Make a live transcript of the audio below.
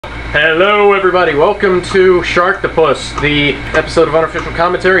Hello everybody, welcome to Sharktopus, the episode of Unofficial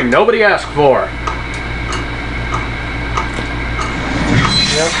Commentary nobody asked for.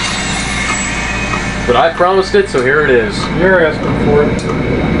 Yep. But I promised it, so here it is. You're asking for it.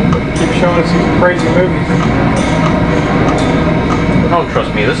 Keep showing us these crazy movies. Oh,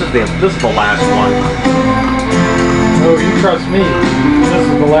 trust me, this is the last one. Oh, you trust me. This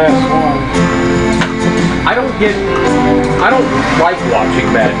is the last one. I don't like watching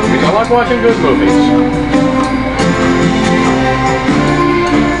bad movies. I like watching good movies.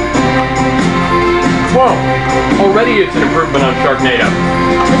 Whoa! Already it's an improvement on Sharknado.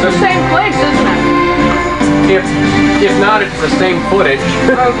 It's the same place, isn't it? If not, it's the same footage.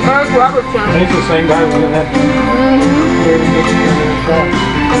 Eric Robertson. I think it's the same guy who did that.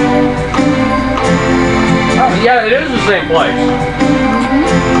 Oh, yeah, it is the same place.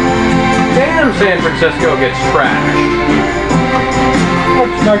 Damn, San Francisco gets trashed.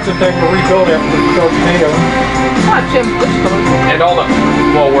 Well, it's nice that they can rebuild after the Sharknado. Not San Francisco. And all the,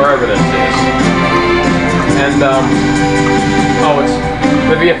 well, wherever this is. And, oh, it's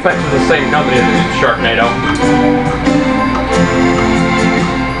the VFX is the same company that did Sharknado.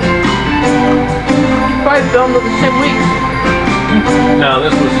 Probably filmed it the same week. No,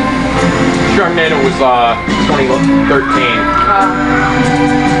 this was, Sharknado was, 2013.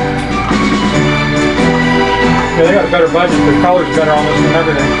 Yeah, they got a better budget. The color's better on this than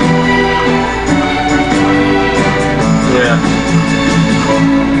everything. Yeah.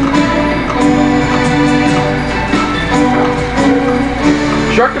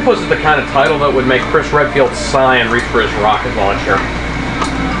 Sharktopus is the kind of title that would make Chris Redfield's sign reach for his rocket launcher.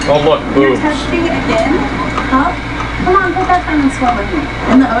 Oh look, boobs. You're testing it again? Huh? Come on, put that thing and swim with me.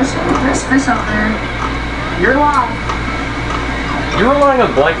 In the ocean. There's fish out there. You're lost. You're relying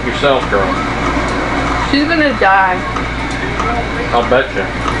on blank yourself, girl. She's gonna die. I'll bet you.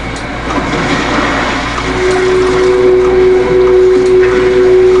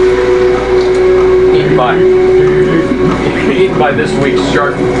 Eaten by this week's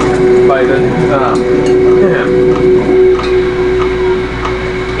shark.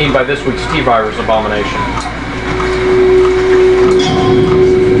 Eaten by this week's T-virus abomination.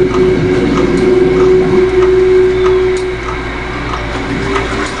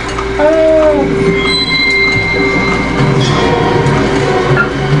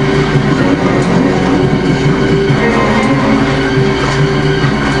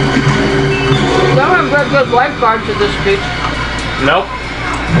 Good lifeguards at this beach. Nope.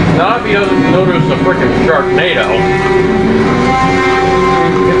 Not if he doesn't notice the frickin' Sharknado.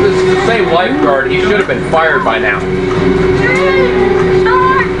 If this is the same lifeguard, he should have been fired by now.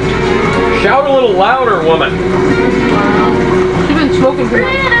 Shout a little louder, woman. She's been smoking too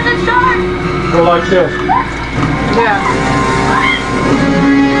much. Go like this. Yeah.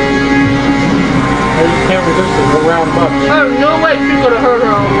 I just can't resist it. Go round much. Oh, no way she's gonna hurt her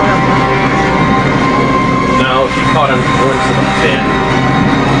own way. No, she caught him once in the fin.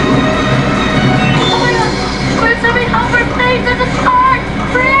 Oh my god! Where's somebody help her, please? There's a shark!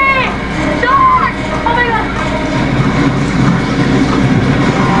 Please! Shark! Oh my god!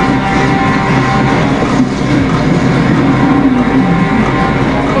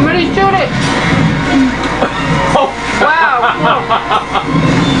 Somebody shoot it! Oh! Wow!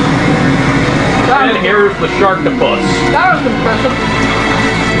 And here's the Sharktopus. That was impressive.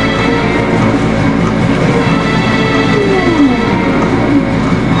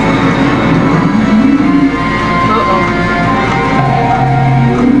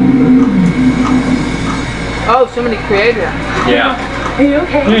 Oh, somebody created it. Yeah. Are you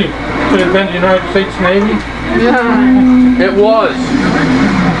okay? Gee, could have been the United States Navy. Yeah. It was.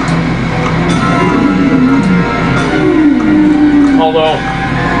 Although,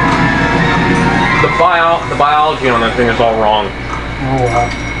 the biology on that thing is all wrong. Oh, wow.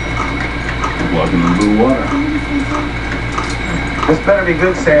 Welcome to blue water. This better be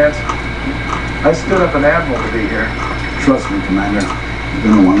good, Sans. I stood up an admiral to be here. Trust me, Commander.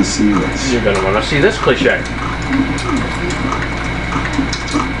 You're gonna want to see this. You're gonna want to see this cliche.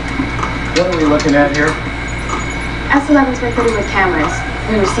 What are we looking at here? S-11's been fitted with cameras.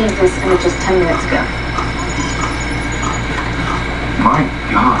 We received this image just 10 minutes ago. My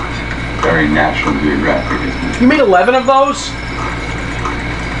God. Very National Geographic, isn't it? You made 11 of those?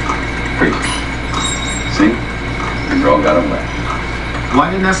 Crazy. See? The girl got away.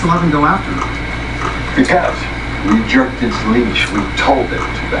 Why didn't S-11 go after him? Because we jerked its leash. We told it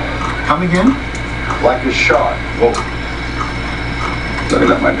too bad. Come again? Like a shark. Whoa. Let me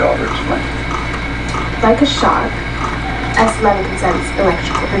let my daughter explain. Like a shark, S-11 sends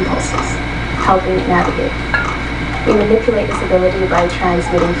electrical impulses, helping it navigate. We manipulate this ability by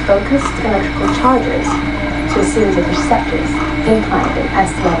transmitting focused electrical charges to a series of receptors implanted in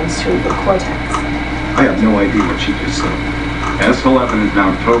S11's cerebral cortex. I have no idea what she just said. S11 is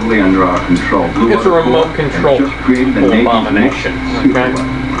now totally under our control. It's a remote control just created a abomination. Okay.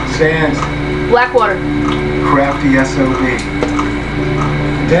 Stands. Blackwater. Crafty SOB.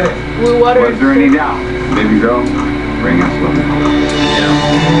 Did it. Blue water. Was there any doubt? Baby girl, bring S11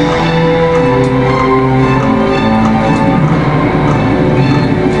 home.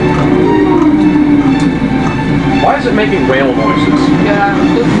 Why is it making whale noises? Yeah,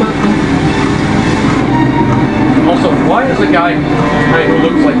 it's purple. Also, why is a guy who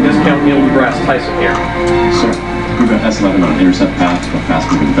looks like Discount Neil deGrasse Tyson here? Sir, we've got S11 on an intercept path for a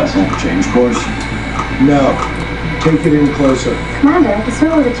fast-moving vessel. Change course? No. Take it in closer. Commander, this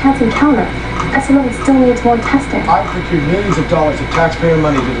really was a chance encounter. S11 still needs more testing. I've procured millions of dollars of taxpayer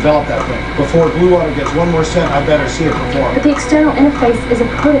money to develop that thing. Before Blue Water gets one more cent, I better see it perform. But the external interface is a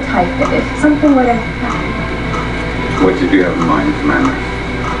prototype. If something were to... What did you have in mind, Commander?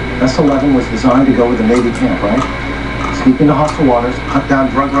 S11 was designed to go with the Navy camp, right? Sneak into hostile waters, hunt down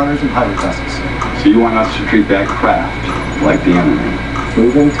drug runners and pirate vessels. So you want us to treat that craft like the enemy?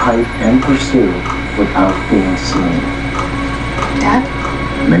 Move in tight and pursue without being seen. Dad?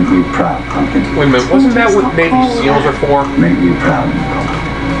 Make me proud, Pumpkin. Wait a minute, wasn't that what Navy SEALs are for? Make me proud,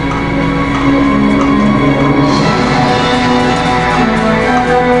 Nicole.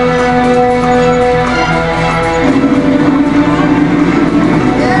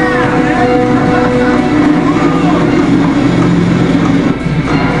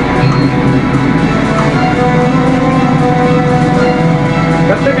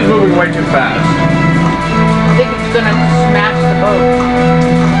 That thing is moving way too fast. I think it's gonna smash the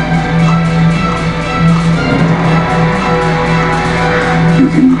boat. You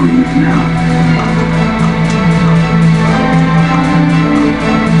can breathe now.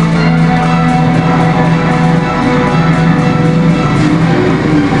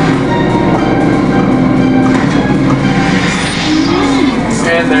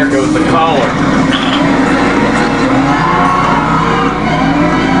 And there goes the collar.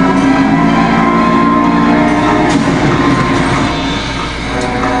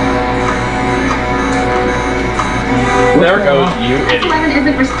 There goes you idiot. S11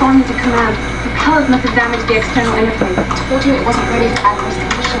 isn't responding to command. Propellers must have damaged the external interface. I told you it wasn't ready for adverse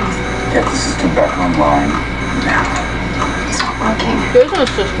conditions. Get the system back online now. It's not working. There's no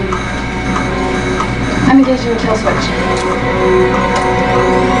system. I'm engaging the kill switch.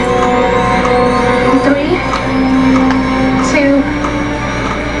 3, 2,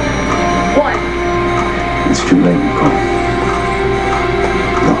 1. It's too late, Nicole.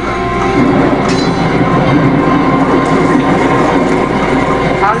 Look.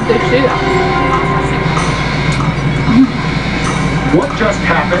 How did they see that? What just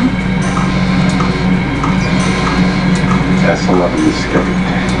happened? S11 escaped.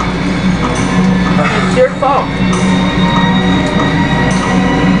 It's your fault.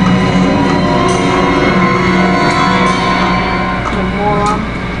 You moron.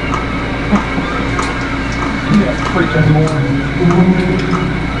 Yeah, freaking moron.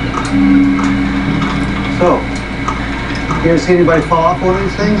 So, you ever see anybody fall off one of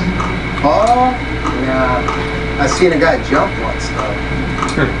these things? Oh, yeah. I seen a guy jump once, though.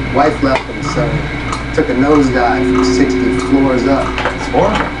 Wife left him, so took a nosedive from 60 floors up. It's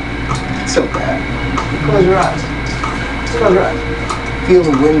horrible. It's so bad. Close your eyes. Close your eyes. Feel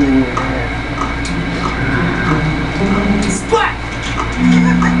the wind in your hair. Splat!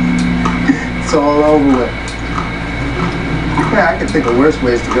 It's all over with. Yeah, I can think of worse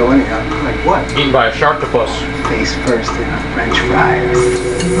ways to go anyhow. Like what? Eaten by a Sharktopus. Face first in a French fries.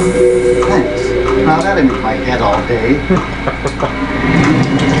 Thanks. Now that'll make my head all day.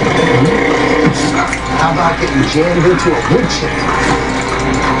 How about getting jammed into a wood chip?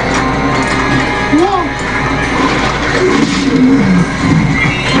 Whoa!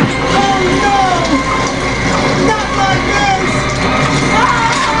 Oh no! Not like this!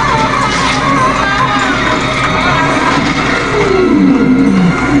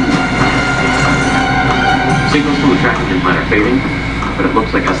 Signals from the tracking implant are fading, but it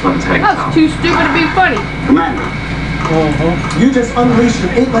looks like S11's heading That's south. too stupid to be funny. Commander, You just unleashed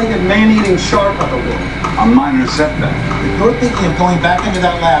an 8-legged man-eating shark on the world. a minor setback. If you're thinking of going back into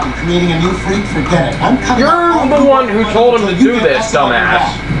that lab and creating a new freak, forget it. I'm cutting out all You're the one who told him to until you do get this, S11 dumbass.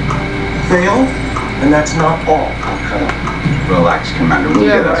 back. Fail, and that's not all. I'll cut out. Relax, Commander. We'll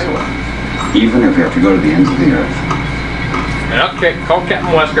Yeah, get right. S11. Even if we have to go to the ends of the earth. Okay, call Captain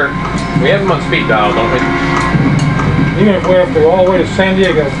Wesker. We have him on speed dial, don't we? Even if we have to go all the way to San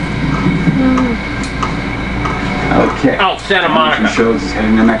Diego. Okay. Oh, Santa Monica. Shows is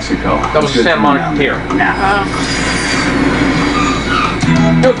heading to Mexico. That was Santa Monica Pier. Now.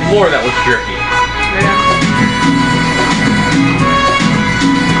 Good lord, that was jerky.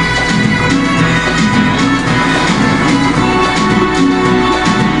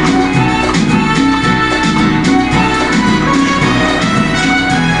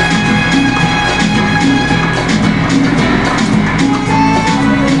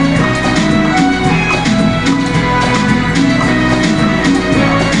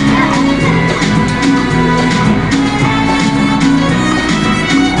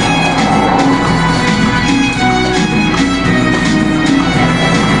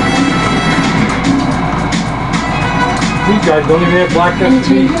 These guys don't even have black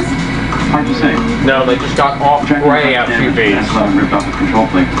SUVs. Hard to say. No, they just got off gray SUVs. S11 ripped off its control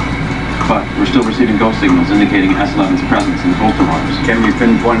plate. But we're still receiving ghost signals indicating S11's presence in the coastal waters. Can we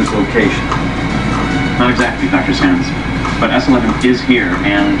pinpoint its location? Not exactly, Dr. Sands. But S11 is here,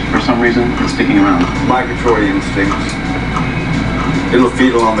 and for some reason, it's sticking around. Migratory instincts. It'll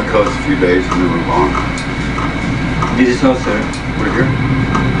feed along the coast a few days and then move on. This is how, sir. We're here.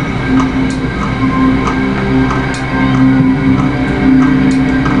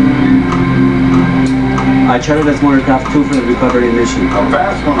 I chartered a smaller craft too for the recovery mission. A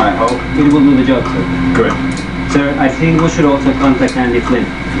fast one, I hope. It will do the job, sir. Good. Sir, I think we should also contact Andy Flynn.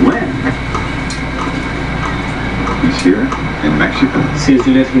 When? He's here? In Mexico? Since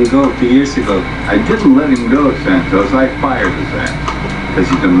you let him go 2 years ago. I didn't let him go, Santos. I fired his ass. Because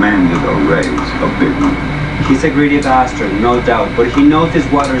he demanded a raise, a big one. He's a greedy bastard, no doubt, but he knows these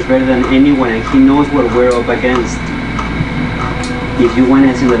waters better than anyone, and he knows what we're up against. If you want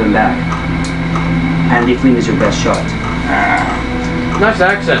to let him back, Andy Flynn is your best shot. Nice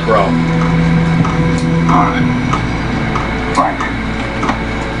accent, bro. Alright. Fine.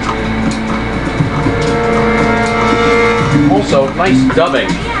 Also, nice dubbing.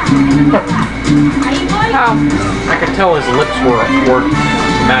 How? I could tell his lips were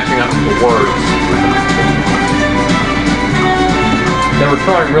matching up to the words. They were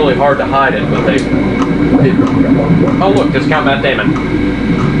trying really hard to hide it, but they... Oh look, discount Matt Damon.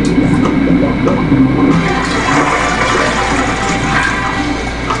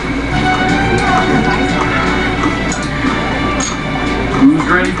 Who's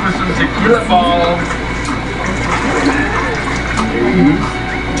ready for some tequila ball?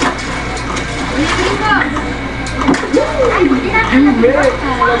 You made it!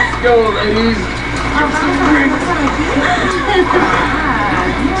 Let's go, ladies! Give some drinks!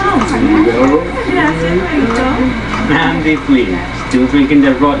 Andy Flynn, still drinking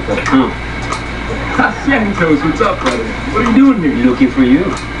the vodka, huh? Santos, what's up, brother? What are you doing here? Looking for you.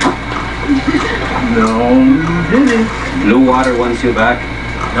 No, you didn't. Blue Water wants you back.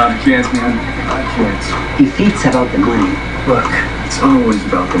 Not a chance, man. Not a chance. If it's about the money. Look, it's always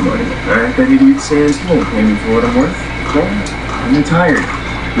about the money, alright? That idiot Sands, he won't pay me for what I'm worth. So, I'm retired.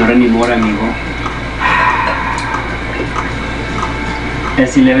 Not anymore, amigo.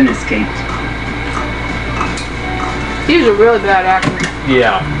 S11 escaped. He's a really bad actor.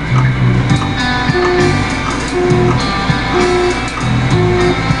 Yeah.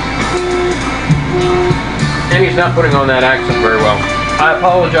 And he's not putting on that accent very well. I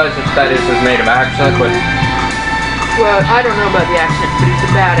apologize if that is his native accent, but... Well, I don't know about the accent, but he's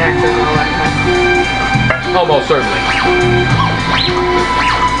a bad actor and all that kind of stuff. Almost certainly.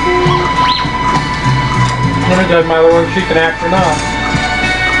 Let me judge Milo whether she can act or not.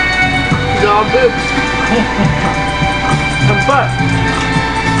 He's all boobs. And butt.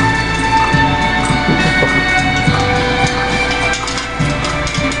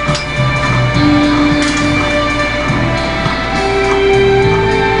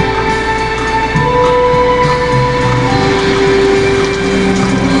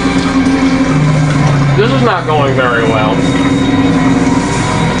 This is not going very well.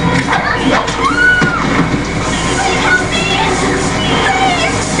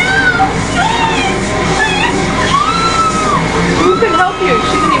 Who can help you?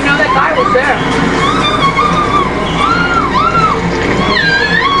 She didn't even know that guy was there.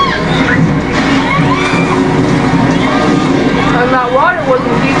 And that water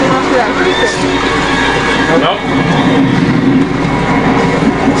wasn't deep enough for that creature. Nope.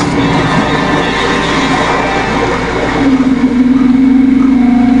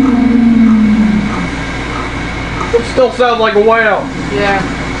 It still sounds like a whale. Yeah.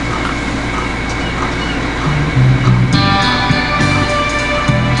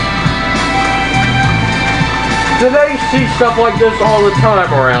 Do they see stuff like this all the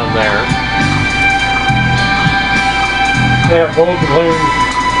time around there? They have gold balloons.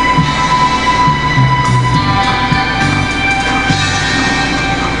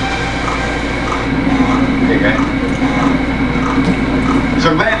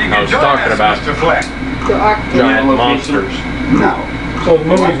 he's talking about Mr. Flynn. The octopus. giant monsters. No. So the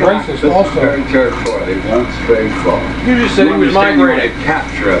movie's racist This is also. very territorial. They won't stray far. You just said he was You understand migrating. You want to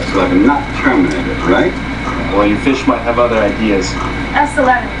capture us, like not terminate it, right? Well, your fish might have other ideas.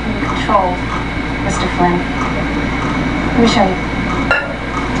 S11 can be controlled, Mr. Flynn. Let me show you.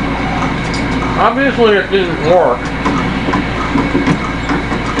 Obviously, it didn't work.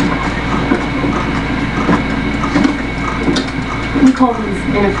 We call these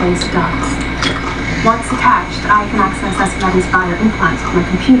interface ducts. Once attached, I can access S11's bio implants with my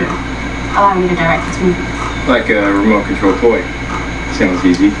computer, allowing me to direct its movements. Like a remote control toy. Sounds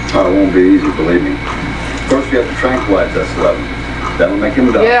easy. Oh, it won't be easy, believe me. First, we have to tranquilize S11. That'll make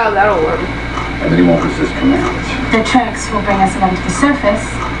him duck. Yeah, that'll work. And then he won't resist commands. The tricks will bring S11 to the surface,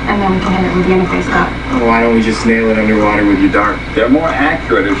 and then we can hit it with the interface duct. Why don't we just nail it underwater with your dart? They're more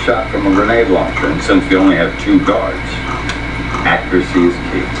accurate if shot from a grenade launcher, and since we only have 2 darts, accuracy is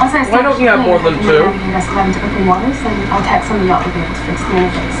key. Once I Why don't you have more than 2? navigate S11 to open waters, then our techs on the yacht will be able to fix the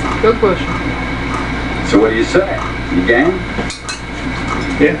interface. Good question. So what do you say? You game?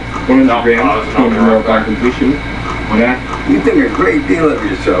 Yeah. 100 No, grand. I was an owner. Marathon completion. Why not? You think a great deal of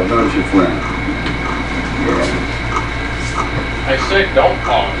yourself, don't you, Flynn? Yeah. I say don't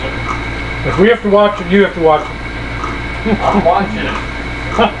pause it. If we have to watch it, you have to watch it. I'm watching it.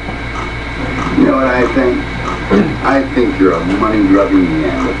 You know what I think? I think you're a money-grubbing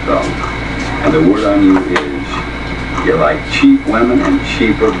Neanderthal. And the word on you is, you like cheap women and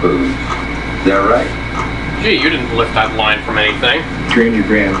cheaper booze. Is that right? Gee, you didn't lift that line from anything. 300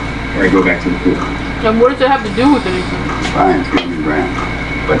 grand. Or I go back to the pool. And what does it have to do with anything? Fine, 300 grand.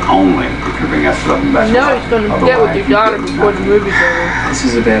 But only if you bring S11 back. No, he's gonna get with your daughter before the movie's over. This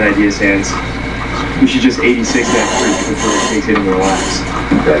is a bad idea, Sans. We should just 86 that bridge before it takes any more laps.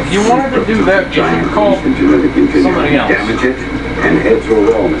 If you wanted to do that, you should call somebody else. Damage it, and heads will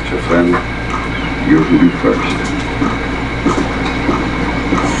roll, Mr. Flynn. You can do first.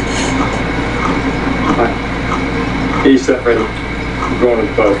 Get your stuff ready. We're going to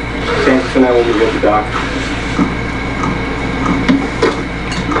the boat. Sans tonight when we get the dock.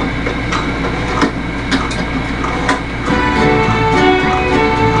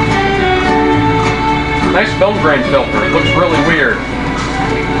 Nice film grain filter. It looks really weird.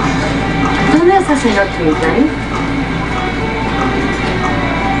 ¿Dónde está, señor Cleveland?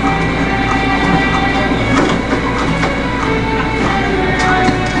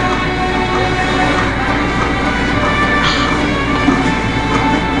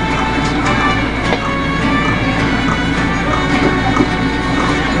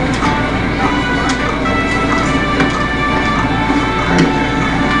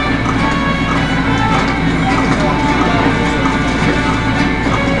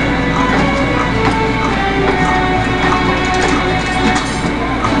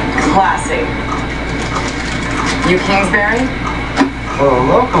 Classy. You Kingsbury? Well, the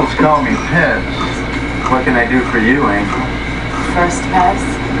locals call me Pez. What can I do for you, Angel? First, Pez,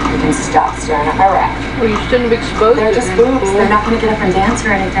 you can stop staring at my rack. Well, you shouldn't have exposed They're it. just in boobs. school. They're not going to get up and dance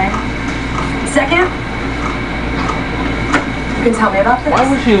or anything. Second, you can tell me about this. Why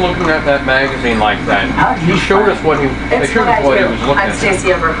was he looking at that magazine like that? He showed us what he. They It's showed what us I what he do. was looking I'm at.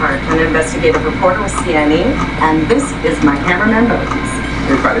 Stacey Everhart, an investigative reporter with CNE, and this is my cameraman Moses.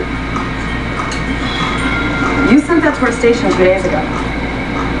 Hey, buddy. You sent that to our station 2 days ago.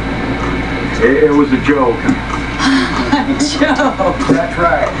 It was a joke. Joe! That's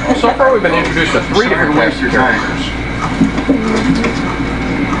right. Well, so far we've been introduced to 3 different Sorry to waste your time. characters.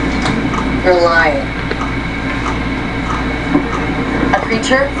 You're lying. A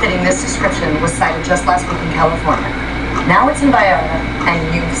creature fitting this description was sighted just last week in California. Now it's in Vallarta, and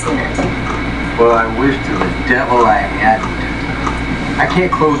you've seen it. Well, I wish to the devil I hadn't. I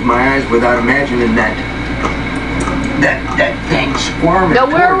can't close my eyes without imagining that thing squirming. Now,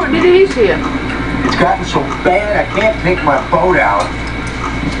 where towards did me. he see him? It's gotten so bad I can't take my boat out.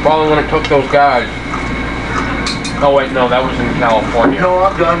 Probably when it took those guys. Oh wait, no, that was in California. No,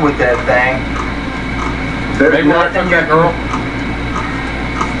 I'm done with that thing. Maybe when I took that girl.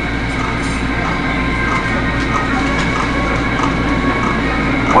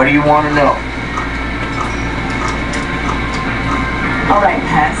 What do you want to know? All right,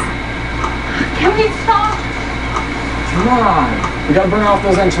 Pez. Can we stop? Come on. We gotta burn off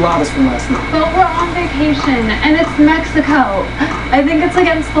those enchiladas from last night. But we're on vacation, and it's Mexico. I think it's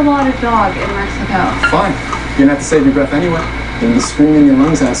against the law to dog in Mexico. Fine. You're gonna have to save your breath anyway. You'll be screaming your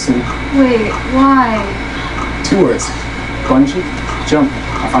lungs out soon. Wait, why? 2 words. Bungee, jump.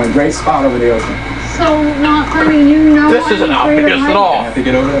 I found a great spot over the ocean. So not funny, you know. This isn't obvious at all. I have to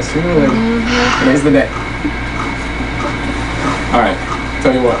get over that sooner or later. Today's the day. All right.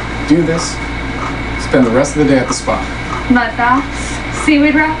 Tell you what, do this, spend the rest of the day at the spa. Mud baths?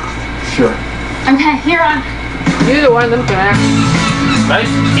 Seaweed wraps? Sure. Okay, here on. Neither one of them can act. Nice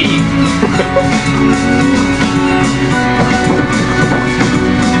teeth.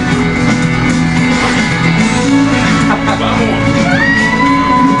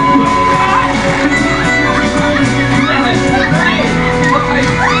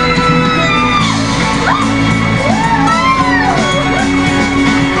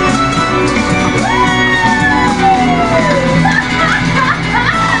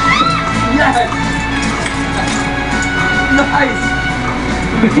 Nice!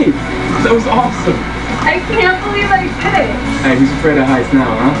 Wait, that was awesome! I can't believe I did it. Hey, who's afraid of heights now,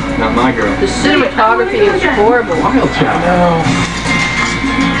 huh? Not my girl. The cinematography is horrible. Wild child. No.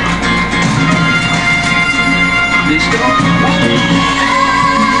 Wait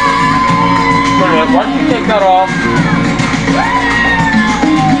a minute, why did you take that off?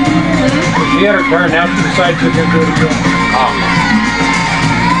 She had her turn, now she decides she's going to do it again. Oh.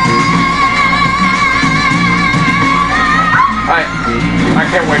 I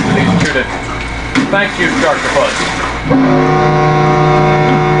can't wait for these two to... Thank you, Sharktopus.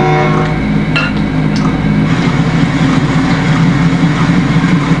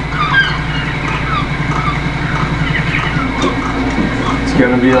 It's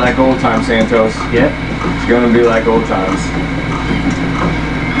gonna be like old times, Santos. Yep. It's gonna be like old times.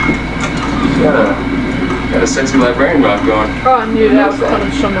 Got a sexy librarian vibe going. Oh, I knew that was coming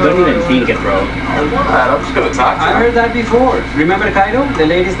somewhere. Don't even think it, bro. I'm just gonna talk to I heard that before. Remember Cairo? The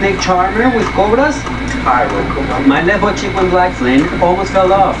lady snake charmer with cobras? Cairo. My left butt cheek went black, Flynn. Almost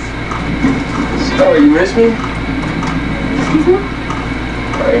fell off. So, you miss me? Excuse me?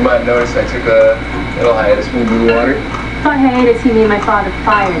 You might notice I took a little hiatus from Blue Water. By hiatus, you mean my father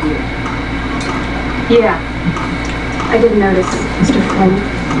fired you? Yeah. I did notice, Mr. Flynn.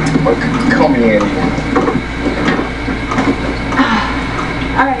 Well, call me Andy.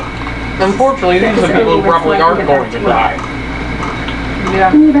 Alright. Unfortunately, these are the people who probably aren't going to die. Yeah.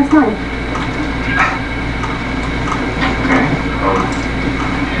 Give me your best money.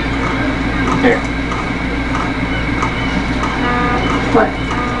 Here. What?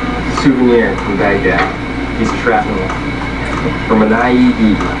 Souvenir from Baghdad. Piece of shrapnel. From an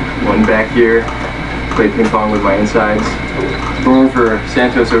IED. One back here. Played ping pong with my insides. If it weren't for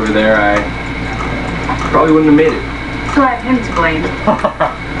Santos over there, I probably wouldn't have made it. So I have him to blame.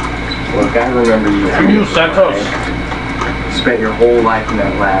 Look, I remember you. You, Santos. You spent your whole life in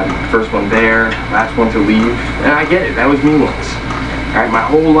that lab. First one there, last one to leave. And I get it, that was me once. Alright, my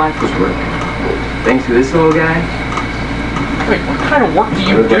whole life was working. Thanks to this little guy. Wait, what kind of work do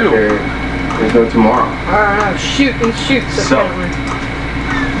you do? There's no tomorrow. He shoots So, apparently.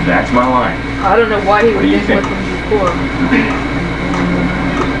 that's my line. I don't know why he What would do you been with think? him before.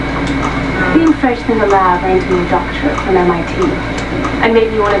 Being first in the lab earned me a doctorate from MIT and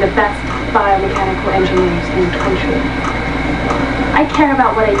made me one of the best biomechanical engineers in the country. I care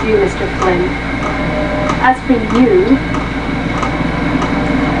about what I do, Mr. Flynn. As for you,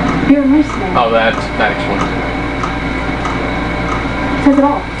 you're a mercenary. Oh, that explains it. Says it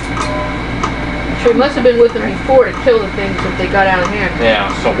all. She must have been with him before to kill the things if they got out of hand. Yeah,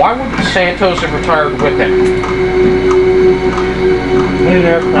 so why would Santos have retired with him? He didn't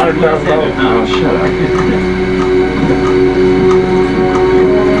have $100,000. Oh, shut up.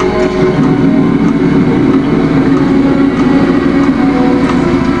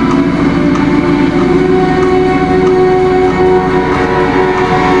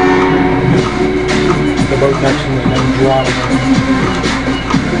 The boat next to me and driving.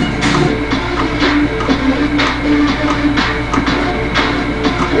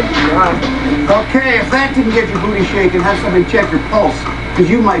 Okay, if that didn't get your booty shaking, have somebody check your pulse, because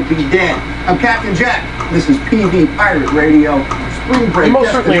you might be dead. I'm Captain Jack. This is PV Pirate Radio. Spring break. You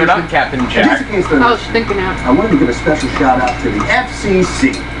most certainly are not Captain Jack. In case they're I was thinking out. I wanted to give a special shout out to the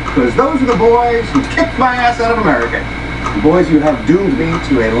FCC, because those are the boys who kicked my ass out of America. The boys who have doomed me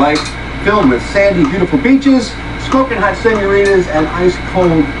to a life filled with sandy, beautiful beaches, smoking hot senoritas, and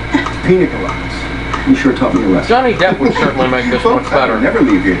ice-cold pina coladas. You sure taught me a lesson. Johnny Depp would certainly make this much better. I'll never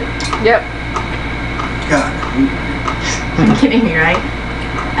leave here. Yep. God. You're kidding me, right?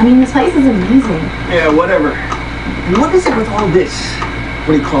 I mean, this place is amazing. Yeah, whatever. And what is it with all this?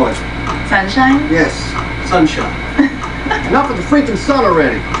 What do you call it? Sunshine? Yes, sunshine. Enough of the freaking sun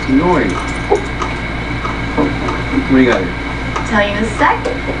already. It's annoying. What do you got here? Tell you in a sec.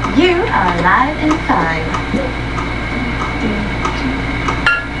 You are alive and fine.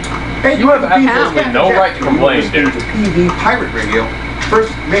 Hey, You have absolutely no right to complain, dude. To PV Pirate Radio.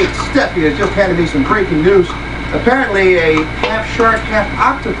 First mate Steffi has just handed me some breaking news. Apparently, a half shark, half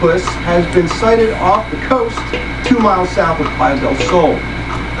octopus has been sighted off the coast 2 miles south of Playa del Sol.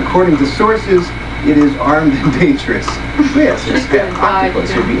 According to sources, it is armed and dangerous. Yes, it's half octopus.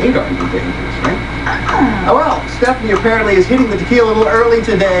 It would be 8 armed and dangerous, right? Oh, well, Stephanie apparently is hitting the tequila a little early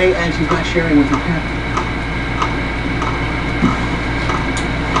today, and she's not sharing with her captain.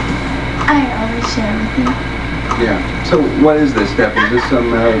 I always share with you. Yeah. So what is this, Stephanie? Is this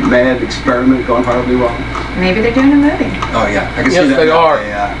some mad experiment gone horribly wrong? Maybe they're doing a movie. Oh, yeah. I can Yes, see that. they now. are.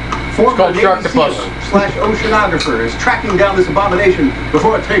 Former called Navy Sharktopus. SEAL / oceanographer is tracking down this abomination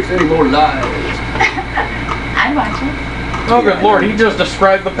before it takes any more lives. I'd watch it. Oh, good lord, he just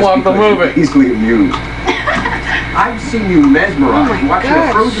described the plot of the movie. Easily amused. I've seen you mesmerized watching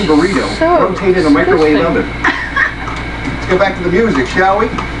a frozen burrito rotate in a microwave oven. Let's get back to the music, shall we?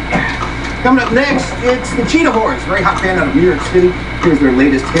 Coming up next, it's the Cheetah Horse, very hot band out of New York City. Here's their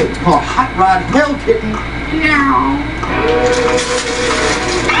latest hit. It's called Hot Rod Hell Kitten. Meow.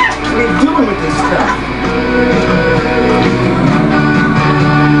 What are you doing with this stuff?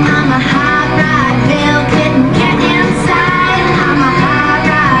 I'm a hot rod hell kitten, get inside. I'm a hot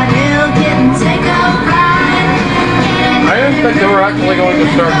rod hell kitten, take a ride. I didn't think they were actually going to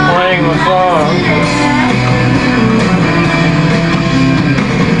start playing the song.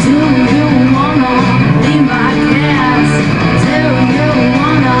 Do you wanna be my cat? Do you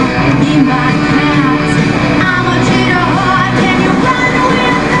wanna be my cat? I'm a cheetah horse, can you run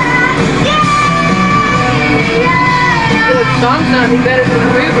with that? Yeah! The song's sounding better than the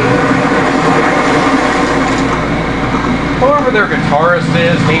movie. Whoever their guitarist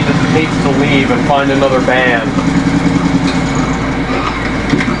is needs to leave and find another band.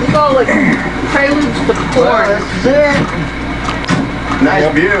 It's all like preludes to porn. This is it. Nice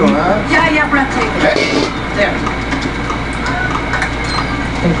view, huh? Yeah, breathtaking. There.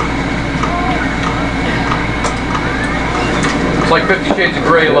 It's like 50 Shades of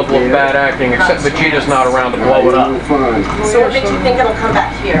Grey level of bad acting, except Vegeta's not around to blow it up. So what makes you think it'll come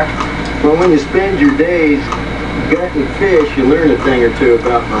back here? Well, when you spend your days gutting fish, you learn a thing or two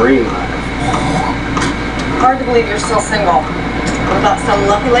about marine life. Hard to believe you're still single. What about some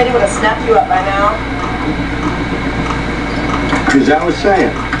lucky lady would have snapped you up by now? As I was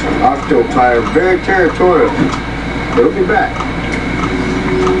saying, octopi are very territorial. They'll be back.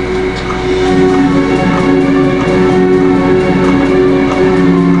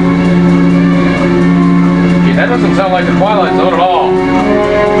 Gee, that doesn't sound like the Twilight Zone at all.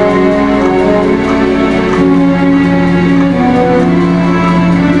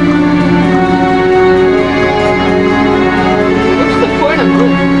 What's the point of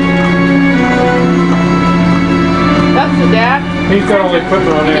this? That's the dad? He's got all the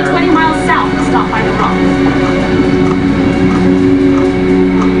equipment on Get there. 20 miles south and stop by the rocks.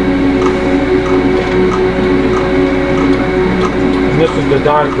 And this is the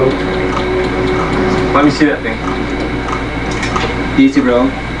dive boat. Let me see that thing. Easy, bro.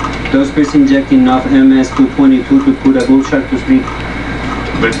 Those fish inject enough MS-222 to put a bull shark to sleep.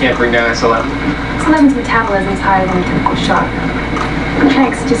 But it can't bring down S11. S11's metabolism is higher than a typical shark.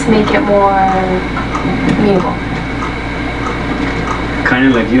 Mechanics just make it more amenable. Kind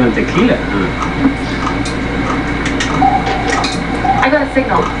of like you and tequila, huh? I got a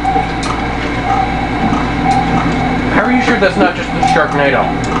signal. How are you sure that's not just the Sharknado?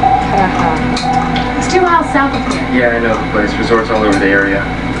 It's 2 miles south of here. Yeah, I know the place. Resorts all over the area.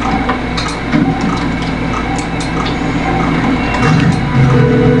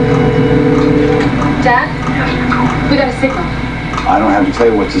 Dad? We got a signal. I don't have to tell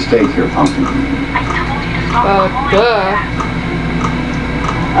you what's at stake here, Pumpkin. Duh.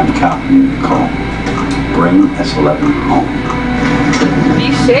 I'm counting you, Nicole. Bring S11 home.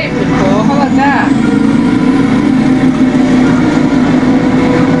 Be safe, Nicole. How about that?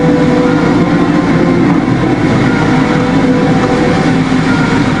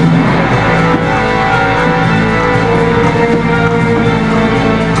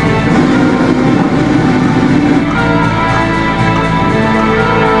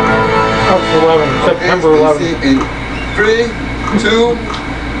 September 11th. In 3, 2.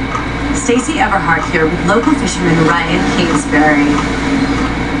 Stacy Everhart here with local fisherman Ryan Kingsbury.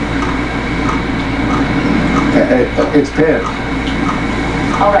 It's Piv.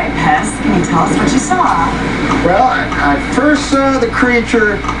 All right, Pez, can you tell us what you saw? Well, I first saw the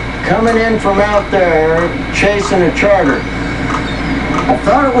creature coming in from out there chasing a charter. I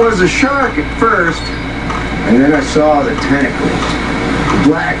thought it was a shark at first, and then I saw the tentacles.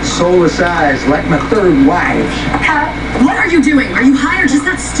 Black, soulless eyes like my third wife's. What are you doing? Are you high or just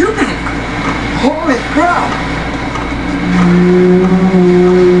that stupid? Holy crap!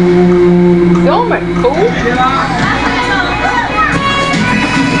 Film it, fool.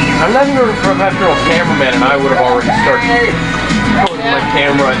 I'm not even a professional cameraman, and I would have already started putting my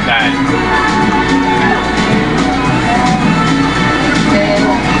camera at that.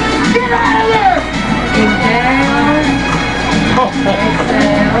 Get out of there! Inhale.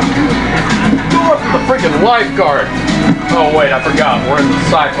 Exhale. Door for the freaking lifeguard! Oh wait, I forgot. We're in the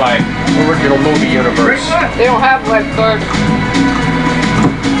sci-fi original movie universe. They don't have lifeguards.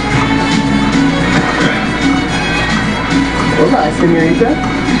 Hola, señorita.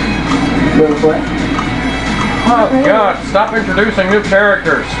 Little play. Oh god, stop introducing new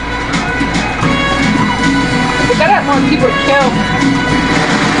characters. We gotta have more people to kill.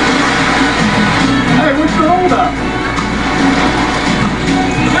 Hey, what's the hold up?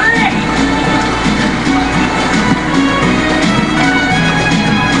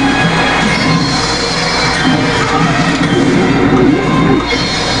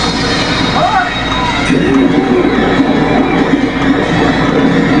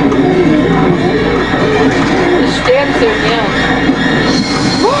 Just stand there and yell.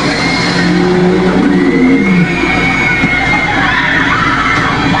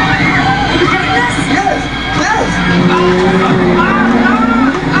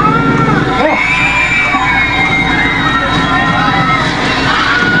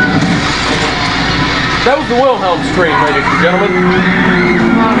 That was the Wilhelm scream, ladies and gentlemen.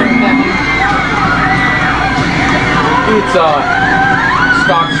 It's a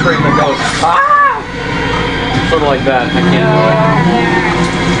stock scream that goes, ah! Sort of like that. I can't do it.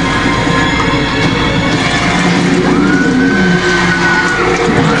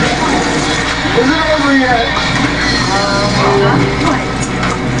 Is it over yet?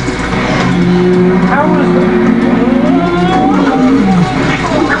 How was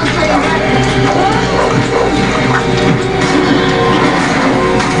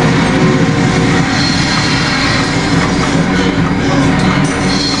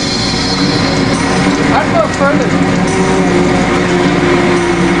I'd go further.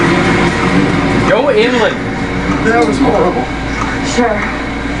 Go inland. That was horrible. Sure.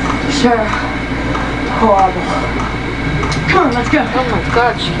 Horrible. Come on, let's go. Oh my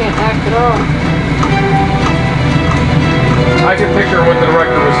god, she can't act at all. I can picture what the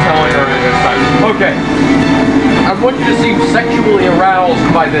director was telling her this time. Okay. I want you to seem sexually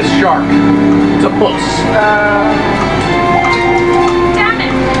aroused by this shark. It's a puss. Damn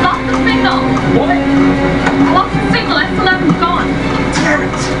it! Lost the signal! What? Lost the signal, S11's gone. Damn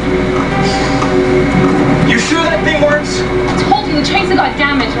it. You sure that thing works? I told you the tracer got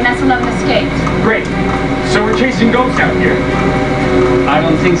damaged when S11 escaped. Great. So we're chasing ghosts out here. I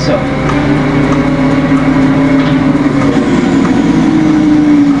don't think so.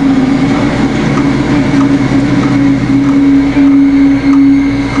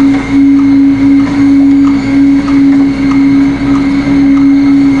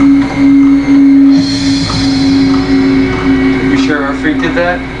 You sure our freak did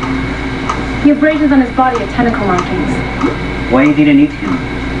that? He abrasions on his body are tentacle markings. Why you didn't eat him?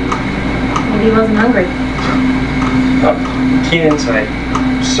 Maybe he wasn't hungry. Keen insight.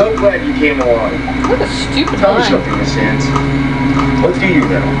 So glad you came along. What a stupid Tell me line. something, Miss Sands. What do you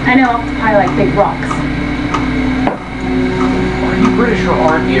know? I know octopi like big rocks. Are you British or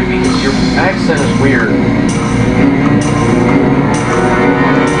aren't you? Because your accent is weird.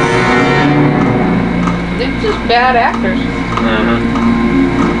 They're just bad actors.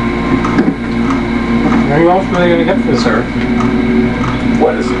 Who else were they going to get for this? Sir.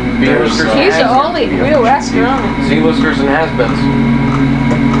 What is it? B-listers and He's the has-beens. only real actor on it. Z-listers and has-beens.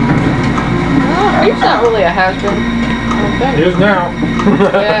 Oh, he's not really a has-been. I don't think. He is now.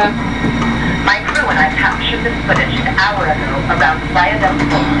 Yeah. My crew and I captured this footage an hour ago around Playa del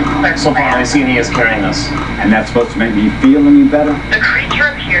Sol. So far, I see he is carrying us. And that's supposed to make me feel any better? The creature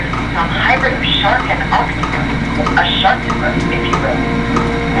appears to be some hybrid of shark and octopus. A Sharktopus, if you will.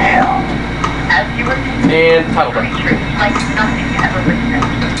 Hell. As you were And title the creature is like nothing ever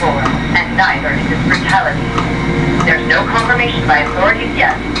witnessed before, and neither is its brutality. There's no confirmation by authorities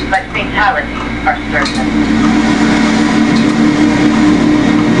yet, but fatalities are certain.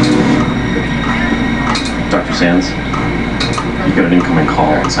 Dr. Sands, you got an incoming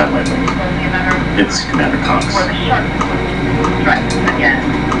call on satellite link. It's Commander Cox. For the Sharktopus strikes again.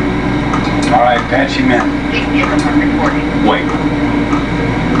 All right, patch him in. Please be reporting. Wait.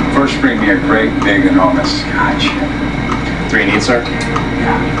 First bring me a great, big, enormous scotch. 3 need, sir?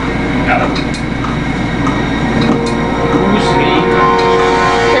 Got it. Who's he?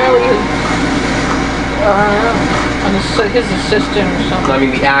 Apparently his assistant or something. I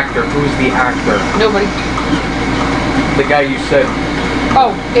mean the actor. Who's the actor? Nobody. The guy you said.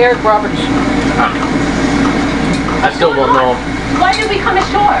 Oh, Eric Roberts. Ah. I still don't know. Why did we come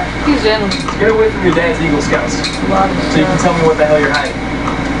ashore? He's in. Get away from your dad's Eagle Scouts. So you can tell me what the hell you're hiding.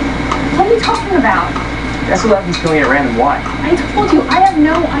 What are you talking about? S11's killing at random. Why? I told you, I have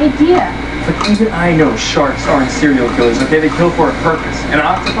no idea. But even I know sharks aren't serial killers, okay? They kill for a purpose. And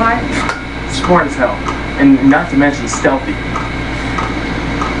octopi? Smart as hell. And not to mention stealthy.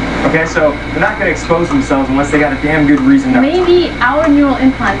 Okay, so they're not gonna expose themselves unless they got a damn good reason not to. Maybe our neural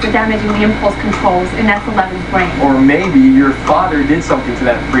implants are damaging the impulse controls in S11's brain. Or maybe your father did something to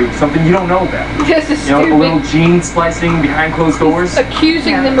that freak, something you don't know about. This is You know, a stupid. little gene splicing behind closed doors.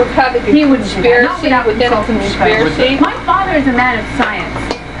 Accusing them of having a He wouldn't do that. Not conspiracy without within a consulting me first. conspiracy. My father is a man of science.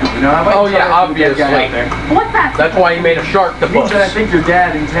 You know, Oh yeah, obviously. What's that? That's why he made a It Sharktopus. means that I think your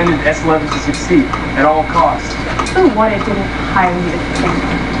dad intended S11 to succeed at all costs. So what? It didn't hire you to think.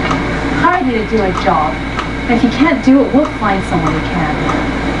 Hired you to do a job. And if you can't do it, we'll find someone who can.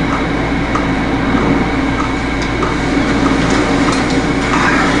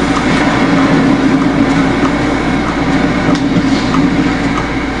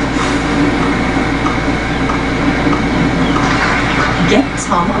 Get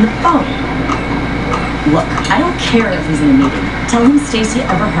Tom on the phone. Look, I don't care if he's in a meeting. Tell him Stacy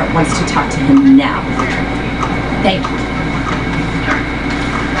Everhart wants to talk to him now. Thank you.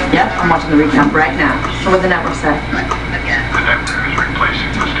 Yep, I'm watching the recap right now. So what the network say? The network is replacing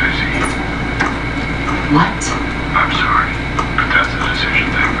the Stacy. What? I'm sorry, but that's the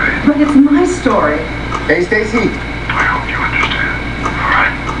decision they made. But it's my story. Hey, Stacy. I hope you understand. All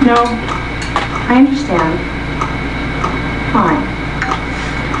right? No, I understand. Fine.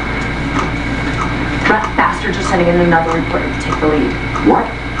 That bastards are sending in another reporter to take the lead. What?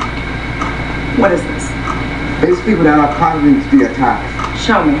 What is this? These people that are plotting the attack.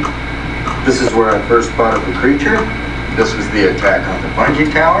 Show me. This is where I first spotted the creature. This was the attack on the bungee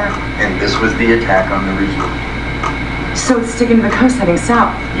tower. And this was the attack on the resort. So it's sticking to the coast heading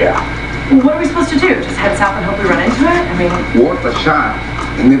south. Yeah. Well, what are we supposed to do? Just head south and hope we run into it? I mean... Worth a shot.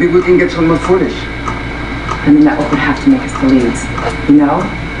 And maybe we can get some more footage. And the network would have to make us the leads. You know?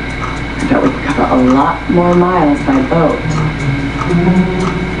 I bet we could cover a lot more miles by boat.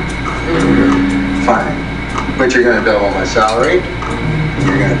 Fine. But you're gonna double my salary.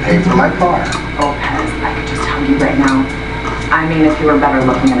 You're gonna pay for my car. Oh, Pez, I could just tell you right now. I mean, if you were better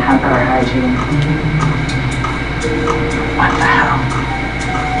looking and had better hygiene. What the hell?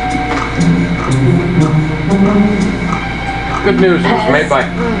 Good news, it was made by...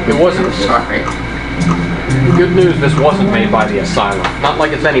 It wasn't... Sorry. Good news, this wasn't made by the Asylum. Not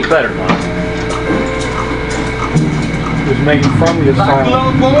like it's any better, though. It was made from the asylum.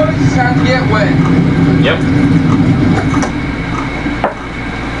 Low boys, it's time to get wet. Yep.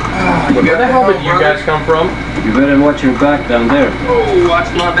 Where the hell did you guys come from? You better watch your back down there. Oh, watch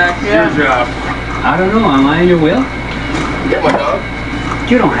my back. Yeah. Your job. I don't know, am I in your will? Get my dog.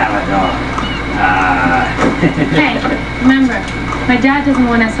 You don't have a dog. Hey, remember, my dad doesn't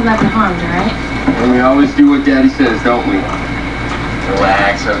want S11 harmed, alright? And we always do what Daddy says, don't we?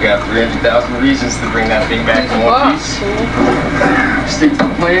 Relax, I've got 300,000 reasons to bring that thing back in one piece. Stick to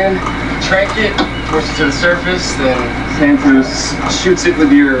the plan, trank it, push it to the surface, then Santos shoots it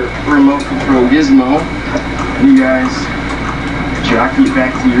with your remote control gizmo. You guys jockey it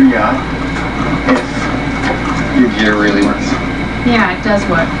back to your yacht. If your gear really works. Yeah, it does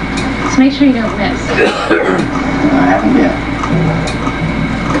work. Just make sure you don't miss. I haven't yet.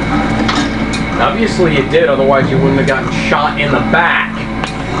 Obviously it did, otherwise you wouldn't have gotten shot in the back.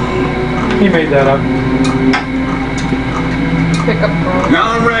 He made that up. Pick up phone.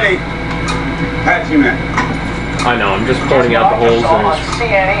 Now I'm ready. Patch him in. I know, I'm just pointing out the holes in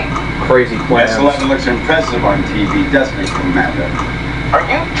his crazy plans. S11 looks impressive on TV, doesn't it, Commander? Are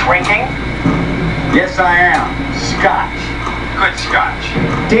you drinking? Yes, I am. Scotch. Good scotch.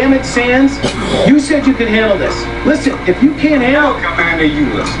 Damn it, Sands. You said you could handle this. Listen, if you can't handle... No, Commander, you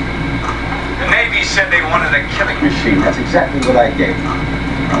listen. The Navy said they wanted a killing machine. That's exactly what I gave them.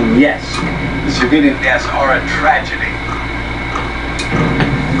 And yes, the civilian deaths are a tragedy.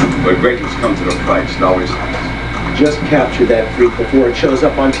 But greatness comes at a price. It always has. Just capture that freak before it shows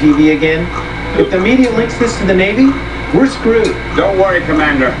up on TV again. If the media links this to the Navy, we're screwed. Don't worry,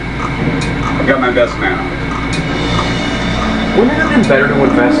 Commander. I've got my best man on it. Wouldn't it have been better to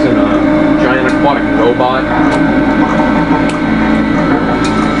invest in a giant aquatic robot?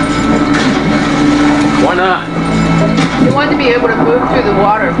 Why not? They want to be able to move through the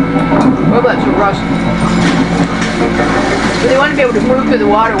water. Robots are rust. But they want to be able to move through the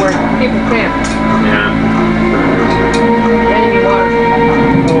water where people can't. Yeah. Enemy water.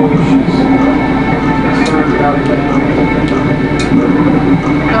 Oh, she's concerned about it.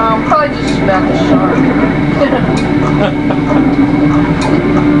 No, probably just about the shark.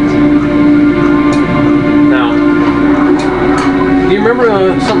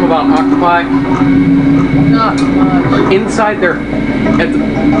 pie? Not much. Inside their,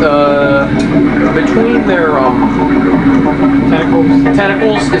 between their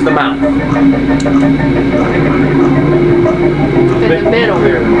tentacles is the mouth. In the middle.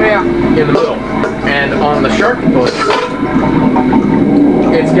 Yeah. In the middle. And on the Sharktopus,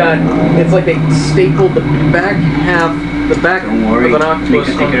 it's like they stapled the back half, the back of an octopus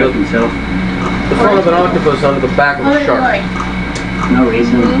onto the front of an octopus onto the back of a shark. No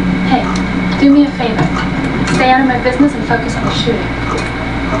reason. Hey, do me a favor. Stay out of my business and focus on the shooting.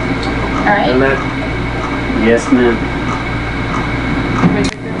 Alright? And that, Yes, ma'am.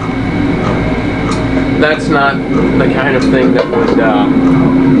 that's not the kind of thing that would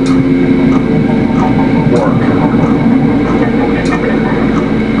work.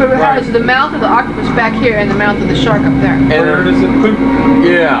 Whoever has the mouth of the octopus back here and the mouth of the shark up there. And Where does it poop?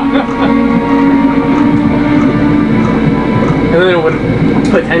 yeah. And then it would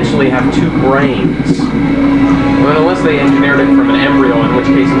potentially have two brains. I mean, unless they engineered it from an embryo, in which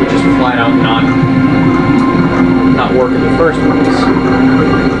case it would just flat out not work in the first place.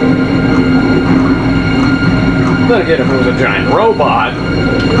 Then again, if it was a giant robot,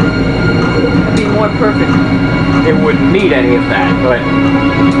 It'd be more perfect. it wouldn't need any of that, but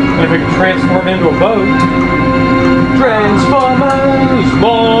And if it could transform into a boat, Transformers,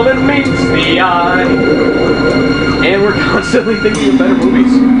 more than meets the eye. And we're constantly thinking of better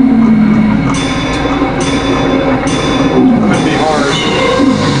movies. could be hard.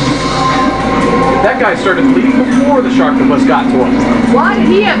 That guy started bleeding before the Sharktopus got to him. Why did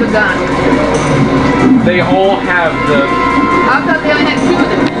he have a gun? They all have the... I thought they only had two of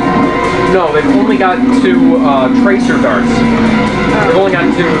them. No, they've only got two tracer darts. They've only got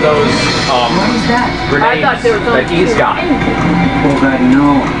two of those grenades I thought there was only that he's got. Oh God,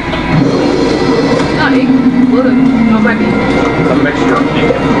 no. Not ink. Blood. No, it might be. It's a mixture of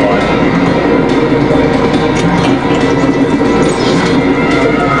ink and blood.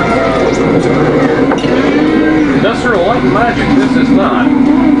 Industrial light and magic, this is not.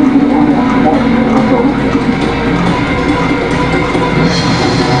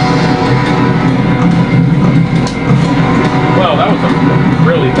 Well, that was a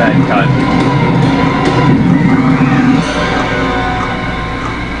really bad cut.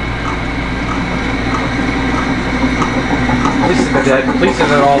 Police are dead. Police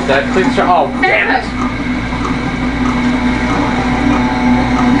are all dead. Police are... Oh, damn it.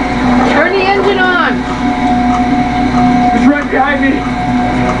 Turn the engine on. It's right behind me.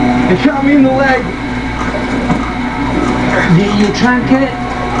 It shot me in the leg. Did you try and get it?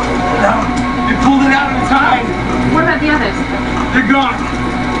 No, they pulled it out in time. What about the others? They're gone.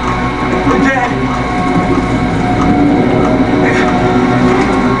 They're dead.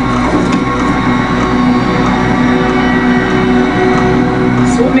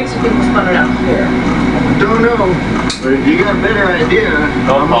 So what makes you think we spun it out here? Don't know, but if you got a better idea,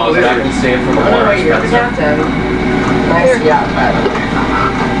 Don't pause back and see it from the water, Spencer. Nice job,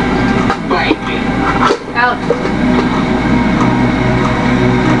 bite me. Alex.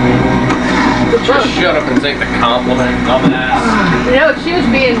 Just shut up and take the compliment, dumbass. No, she was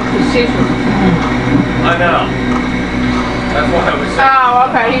being facetious. I know. That's what I was saying. Oh,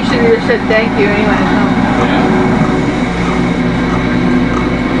 okay. He should have said thank you anyway.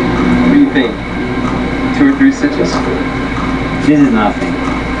 What do you think? 2 or 3 stitches? This is nothing.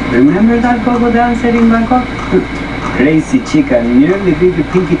 Remember that go-go dancer in Bangkok? Crazy chica nearly bit your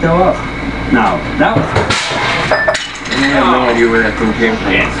pinky toe off. Now, that was... I have no idea where that thing came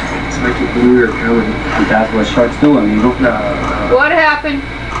from. It's like it knew we were coming. And that's what sharks do, amigo. No. What happened?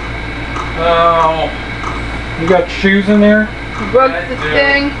 Oh. You got shoes in there? You broke the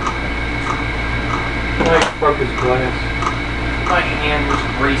thing. Mike broke his glass. My hand was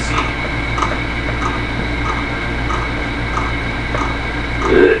greasy.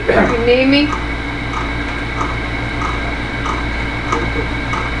 You need me?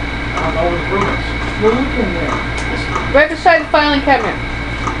 I don't know where the room is. Well, look in there. Right beside the filing cabinet.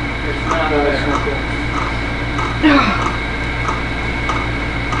 It's not there.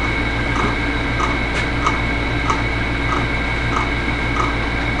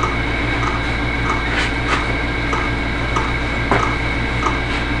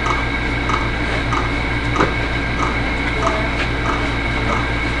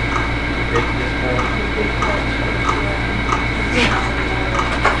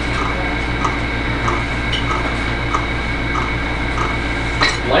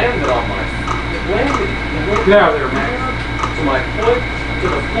 Landed on my... It landed... Get out of there, man. To my foot, to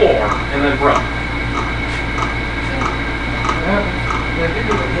the floor, and then broke. I didn't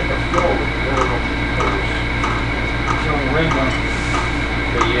even hit the floor with the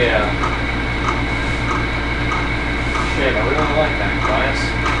But yeah. shake. I really like that class.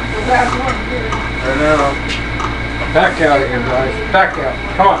 The last one here. I know. Back out of here, guys. Back out.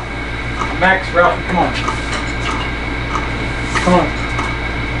 Come on. Max, Ralphie, come on. Come on.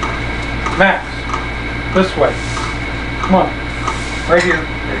 Max, this way. Come on. Right here.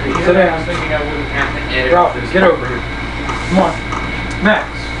 Sit I down. was thinking I wouldn't have to edit. Ralphie, get over here. Come on. Max.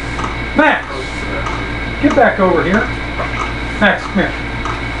 Max! Get back over here. Max, come here.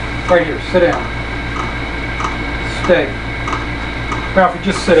 Right here. Sit down. Stay. Ralphie,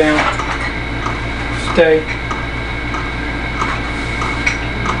 just sit down. Stay.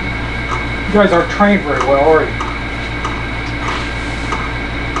 You guys aren't trained very well, are you?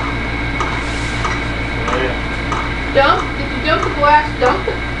 Dump? Did you dump the glass? Dump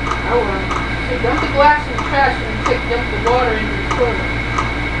it? Oh well. So dump the glass in the trash and dump the water into the toilet.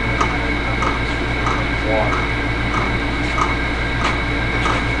 Water.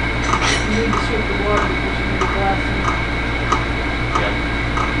 You need to sweep the water because you need the glass in it. Yep.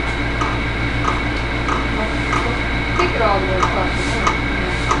 Kick it all the way across the room.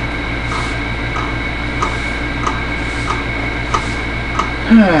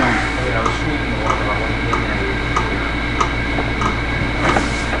 I mean, I was sweeping the water. I wasn't getting any.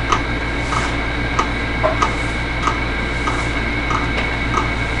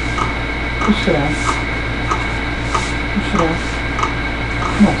 Just sit down. Just sit down.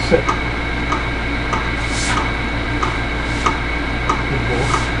 Come on, sit. Good boy.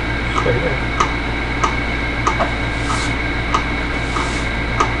 Stay there.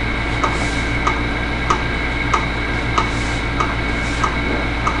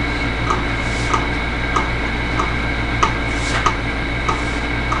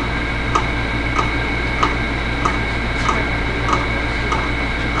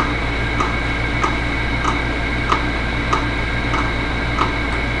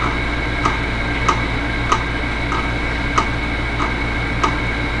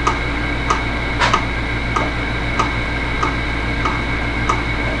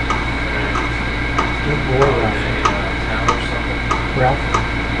 Ralph,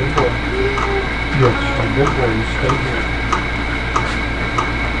 good boy. Yes, good boy. You stay here.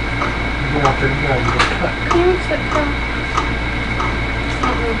 Go out there, you gotta get cut. Can you reach that towel?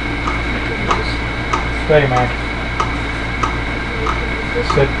 Stay, Max.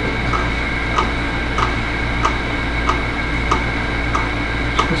 Sit.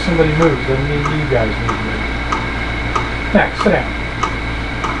 Just because somebody moves doesn't mean you guys need to move. Max, sit down.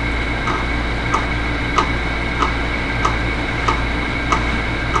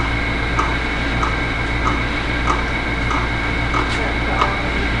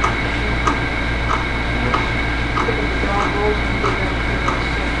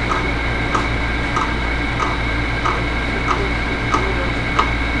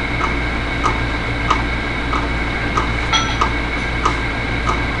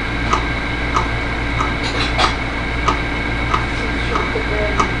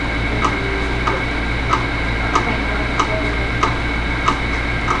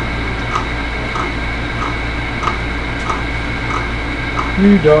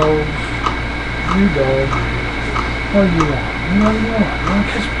 You dogs. You dogs. What do you want? What do you want? You want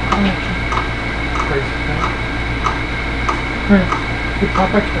kiss Papa? Crazy thing. Come here. Give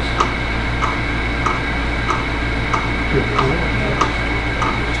Papa a kiss. Good boy.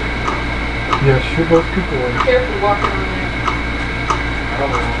 Yes, you're both good boys. Be careful walking on there.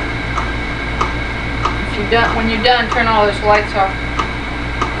 If you're done, when you're done, turn all those lights off.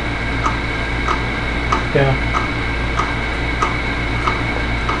 Yeah.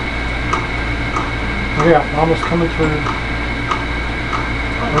 Yeah, Mama's coming through.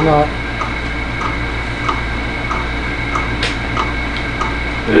 Or not.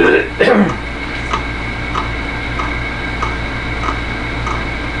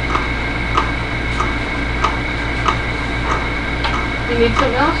 You need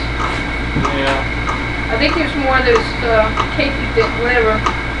something else? Yeah. I think there's more of those cakey bit, whatever,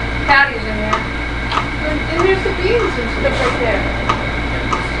 patties in there. And there's the beans and stuff right there.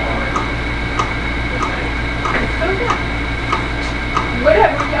 Okay.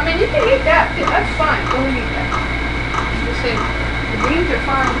 Whatever. I mean, you can eat that too. That's fine. Go and eat that. Just saying, the beans are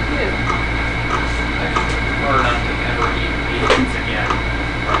fine too. I just prefer not to ever eat beans again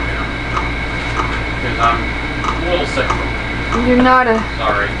right now. Because I'm a little sick of them. You're not a...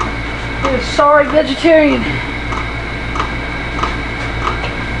 Sorry. You're a sorry vegetarian.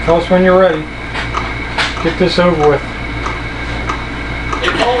 Tell us when you're ready. Get this over with.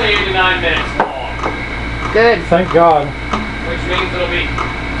 It's only 89 minutes long. Good. Thank God. Which means it'll be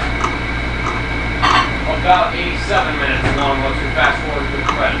about 87 minutes long once we fast forward to the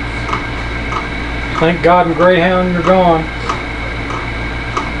credits. Thank God in Greyhound you're gone.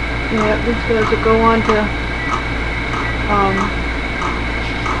 Yeah, these guys will go on to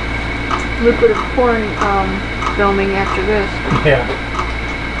lucrative porn filming after this. Yeah.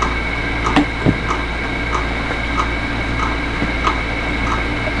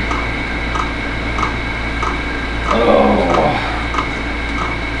 Well,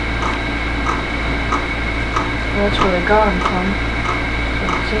 that's where they got him from. So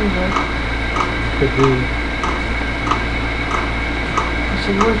it seems like. Could be. So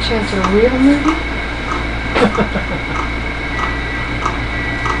you want a chance at a real movie?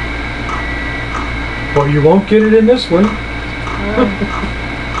 Well, you won't get it in this one. Won't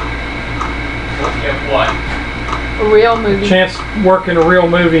get what? A real movie. A chance to work in a real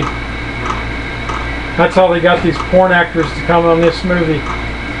movie. That's how they got these porn actors to come on this movie.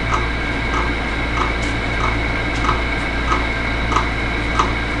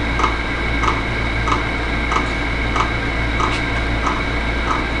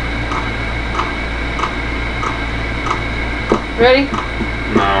 Ready?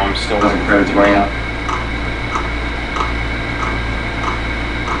 No, I'm still Doesn't credits wearing out.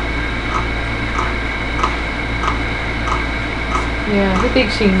 Yeah, he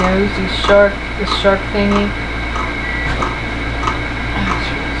thinks he knows this shark thingy.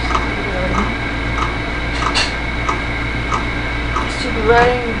 Stupid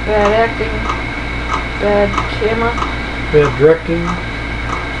writing, bad acting, bad camera. Bad directing.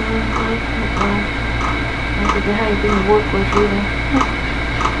 I don't think how you can work with really.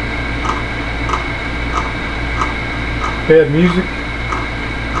 Bad music.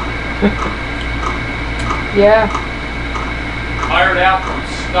 Yeah. Hired out from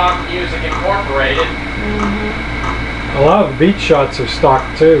Stock Music Incorporated. A lot of the beach shots are stock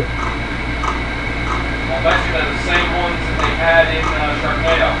too. Well, I bet you they're the same ones that they had in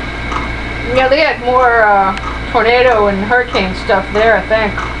Sharknado. Yeah, they had more tornado and hurricane stuff there, I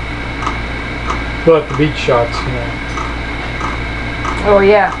think. But the beach shots, you know. Oh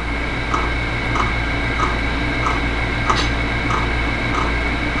yeah.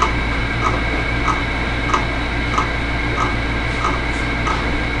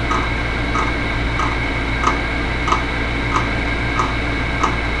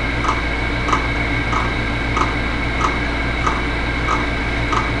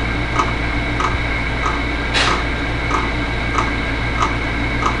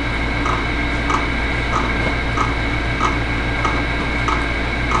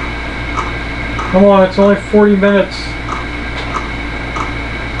 Come on, it's only 40 minutes.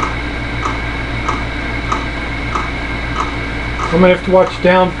 I'm gonna have to watch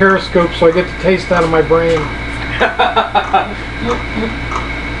down Periscope so I get the taste out of my brain.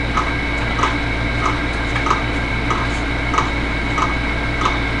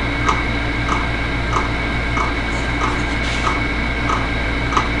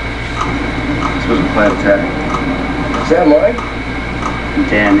 This was a planned attack. Is that mine?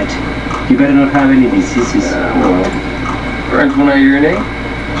 Damn it. You better not have any diseases. Burns one eye urinate?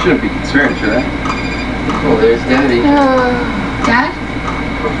 Shouldn't be concerned, should I? Oh, there's Daddy. Dad?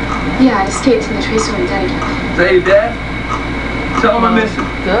 Yeah, I escaped and the tracer went dead again. Is that your dad? Tell him I miss him.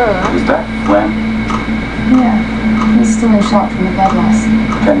 Is that Flynn? Yeah, he's still in shock from the blood loss.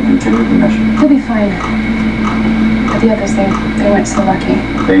 Can he continue the mission? He'll be fine. But the others, they weren't so lucky.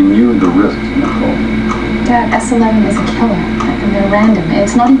 They knew the risks, Nicole. Dad, S11 is a killer, and they're random.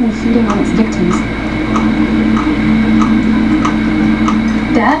 It's not even feeding on its victims.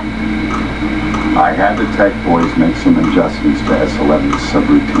 Dad? I had the tech boys make some adjustments to S11's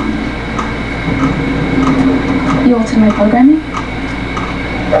subroutines. You altered my programming?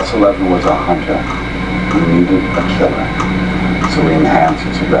 S11 was a hunter who needed a killer, so we enhanced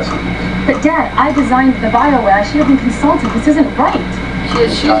its aggressiveness. But Dad, I designed the BioWare. I should have been consulted. This isn't right.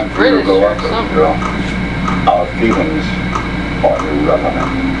 It's time for you to grow up, little girl. Our feelings are irrelevant.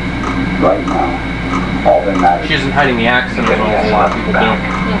 Right now, all that matters. She isn't hiding the accent as well as a lot of people do.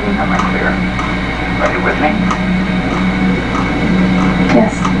 Am I clear? Are you with me?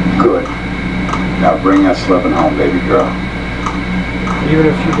 Yes. Good. Now bring S11 home, baby girl. Even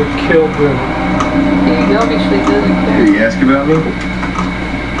if you get killed doing it. He obviously doesn't care. Did he ask about me?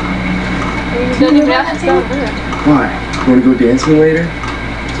 He doesn't even ask about her. Why? Want to go dancing later?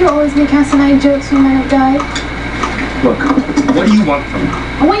 You always make asinine jokes when men have died. Look, what do you want from me?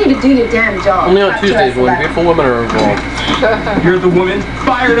 I want you to do your damn job. Only on Tuesdays when beautiful women are involved. You're the woman.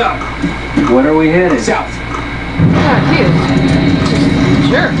 Fired up. What are we heading? South. Yeah, he is.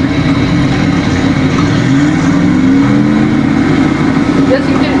 Sure. Does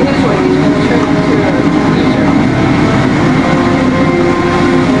he get his way? He's going to turn into a loser.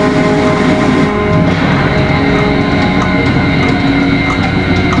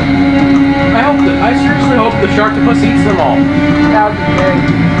 Sharktopus eats them all. That would be great.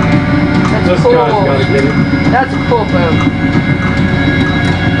 That's This cool. guy's gotta get it. That's a cool boat.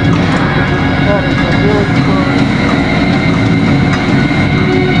 That is a really cool.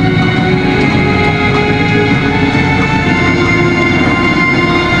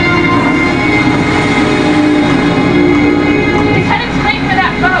 He's heading straight for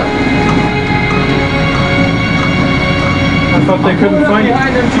that boat. I thought they couldn't find it.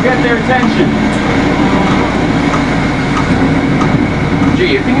 behind them to get their attention.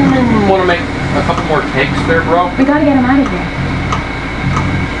 Gee, if you want to make a couple more takes there, bro. We gotta get him out of here.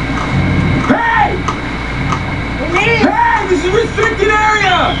 Hey! Hey, this is restricted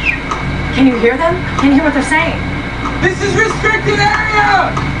area! Can you hear them? Can't hear what they're saying. This is restricted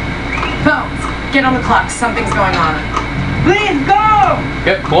area! Bones, get on the clock. Something's going on. Please go!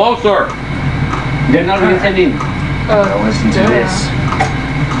 Get closer. They're not listening. Listen to this.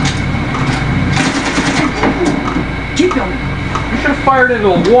 Keep going. You should have fired into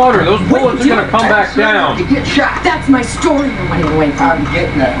the water. Those bullets are going to come back down. You get shot. That's my story you're running away from. I'm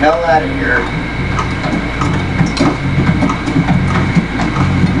getting the hell out of here.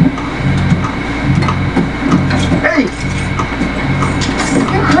 Hey!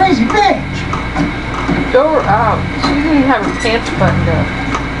 You crazy bitch! Go her out. She didn't even have her pants buttoned up.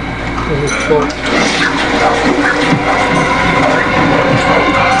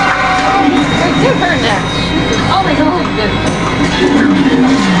 Hey, give her next. Oh my god.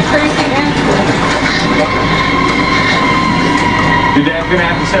 Crazy answer. Your dad's gonna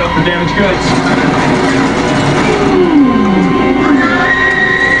have to settle for damaged goods.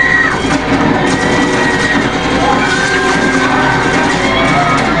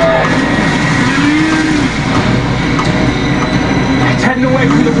 It's heading away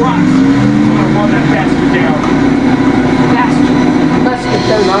from the rocks. I'm gonna run that bastard down. Bastard. Let's get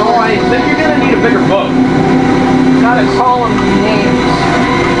those. No, I think you're going to need a bigger boat. Gotta call them names.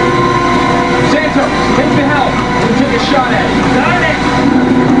 Santos, take the helm. We'll take a shot at it. Got it!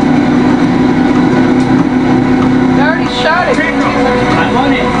 I already shot it. I'm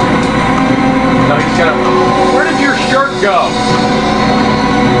on it. No, he's going to... Where did your shirt go?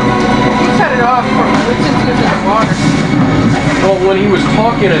 He cut it off for me. Let's just get to the water. Well, when he was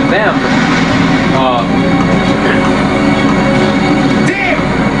talking to them,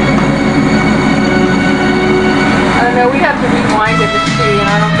 I don't know, we have to rewind it to see, and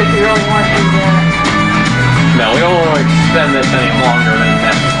I don't think we really want to do that. no, we don't want to extend this any longer than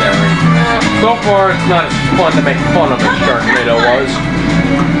necessary. So far, it's not as fun to make fun of as Sharknado was.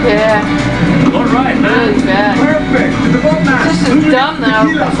 Yeah. All right, Really bad. Perfect. The boat master. This is dumb, though.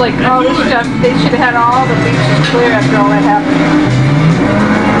 It's like, oh, they should have had all the beaches clear after all that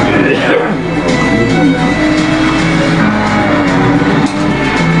happened.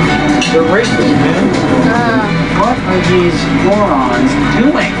 They're racist, man. What are these morons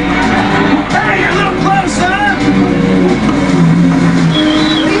doing? Hey, you're a little close, huh?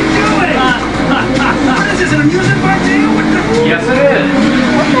 What are you doing? What is this, an amusement park to you? What the? Yes, it is.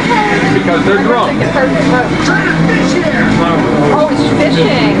 What the hell? Because they're drunk. It's perfect boat. Trying to fish here. Oh, it's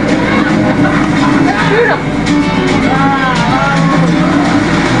fishing. Shoot him.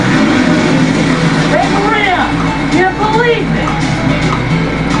 Hey Maria, you believe me?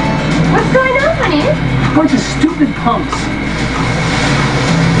 What's going on, honey? Bunch of stupid punks.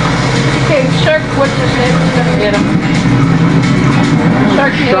 Okay, Shark, what's his name? Who's gonna get him?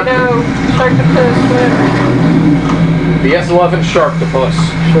 Sharknado, Sharktopus, whatever. The S11 Sharktopus.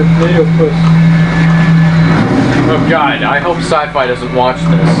 Sharknado puss. Oh God, I hope Sci-Fi doesn't watch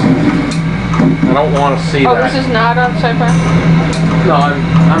this. I don't want to see Oh, that. this is not on Sci-Fi? No,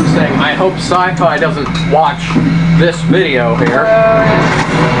 I'm saying I hope Sci-Fi doesn't watch this video here.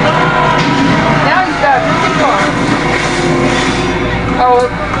 Now he's got a tickle. Oh,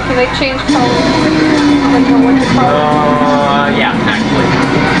 can they change colors? Like the winter color? Yeah, actually.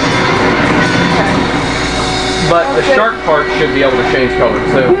 Okay. But the shark part should be able to change color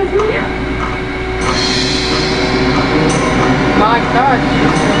too. My God.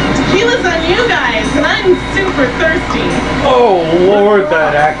 Tequila's on you guys, and I'm super thirsty. Oh Lord,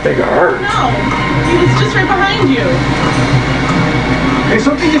 that acting hurt. No, he was just right behind you. Hey,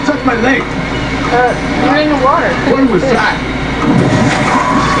 something just touched my leg. You're in the water. What was that?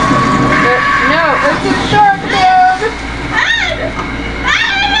 No, it's a shark, dude.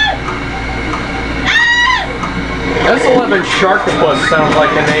 S11 Sharktopus sounds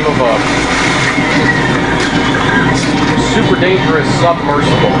like the name of a super dangerous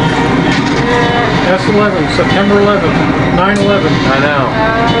submersible. S11, September 11th, 9/11. I know.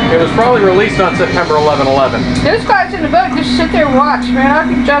 It was probably released on September 11/11. Those guys in the boat just sit there and watch, man. I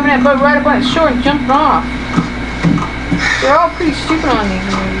could jump in that boat right up on the shore and jump off. They're all pretty stupid on these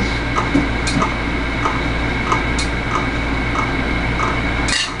movies.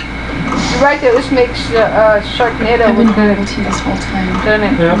 You're right though, this makes Sharknado I've been look good. horrible to you this whole time. Doesn't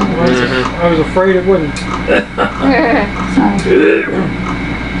it? Yeah, I was afraid it wouldn't. Sorry.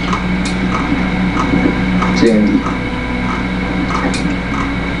 Sandy.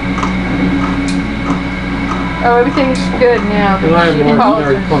 Oh, everything's good now. I have She more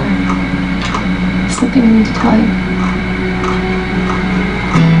apologized. fun. Something I need to tell you.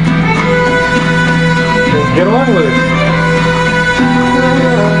 Get on with it.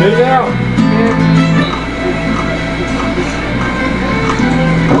 Get it out.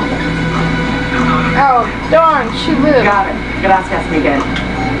 Oh, darn, she lived. Got it. Gracias, Miguel.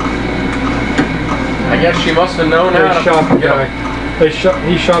 I guess she must have known how They to shot the guy.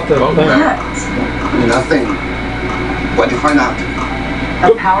 He shot the thing. Nothing. What did you find out?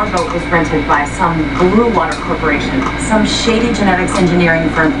 A powerboat was rented by some Blue Water Corporation, some shady genetics engineering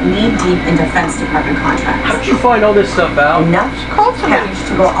firm knee-deep in Defense Department contracts. How'd you find all this stuff out? Enough cash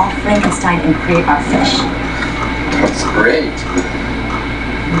to go all Frankenstein and create our fish. That's great.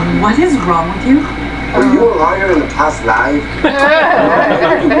 What is wrong with you? Were you a lawyer in the past life?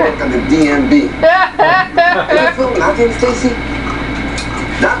 You work at the DMV. You feel nothing, Stacy?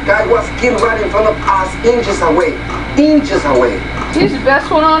 That guy was killed right in front of us, inches away. Inches away. He's the best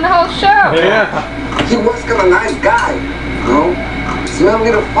one on the whole show. Yeah. He was kind of a nice guy, you know? Smelled a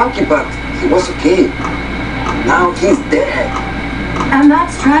little funky, but he was okay. Now he's dead. And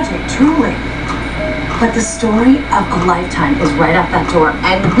that's tragic, truly. But the story of a lifetime is right out that door,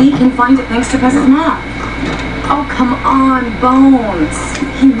 and we can find it thanks to Buzz's map. Oh, come on, Bones.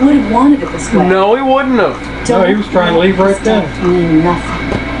 He would have wanted it this way. No, he wouldn't have. No, he was trying to leave right then. Mean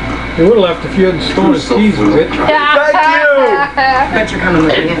nothing. He would have left if you hadn't stolen his keys, you bitch. Thank you! Bet you're coming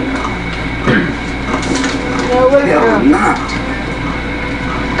with me in. No, let her Hell go. not.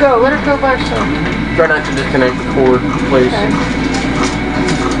 Go, let her go by herself. Try not to disconnect the cord, please. Okay.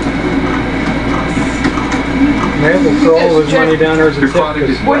 Maybe we'll throw all his money down there as a tip.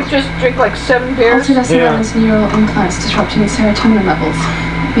 Would you just drink like 7 beers? Ultradescendants and neural implants disrupting serotonin levels,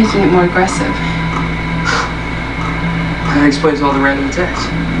 making it more aggressive. That explains all the random attacks.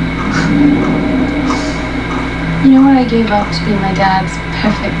 You know what? I gave up to be my dad's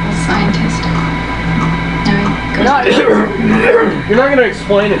perfect little scientist. Now he goes You're not going to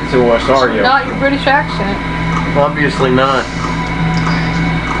explain it to us, are you? Not your British accent. Obviously not.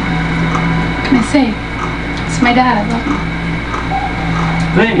 What can I say? It's my dad. I love him.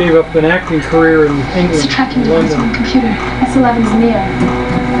 He gave up an acting career in England. It's a tracking device on the computer. S11's Neo.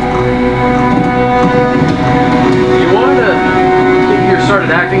 You wanted to get you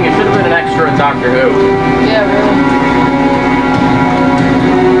started acting, you should have been an extra in Doctor Who. Yeah, really.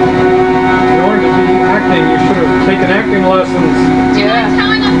 In order to be acting, you should have taken acting lessons. Yeah.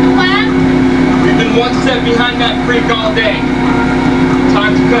 Telling us the plan? We've been one step behind that freak all day.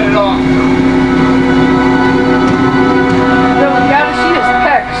 Time to cut it off. No, we gotta see his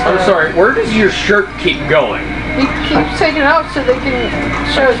pecs. I'm sorry, where does your shirt keep going? He keeps taking it off so they can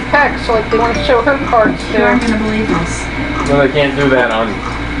show his pecs, so like they want to show her parts You too. aren't going to believe this. No, they can't do that on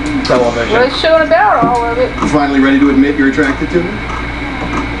television. Well, they're showing about all of it. You finally ready to admit you're attracted to me?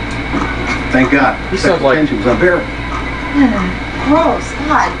 Thank God. He sounds like... Tension was unbearable. Gross.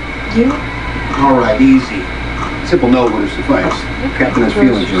 God. You? All right, easy. Simple no would have sufficed. Captain has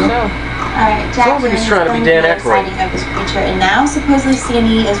feelings, you know. Alright, Sounds like Jackson he's trying to be Dan Aykroyd. sighting of this creature, and now supposedly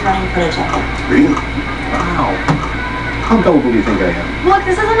C&E is running footage of it. Really? Wow. How gullible do you think I am? Look,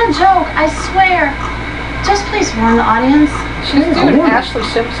 this isn't a joke. I swear. Just please warn the audience. She's doing Ashley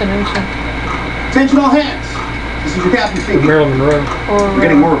Simpson, isn't she? Attention all hands. This is your captain speaking. Marilyn Monroe. We're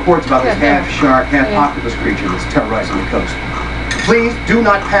getting more reports about this Yeah, half shark, half octopus creature that's terrorizing the coast. Please do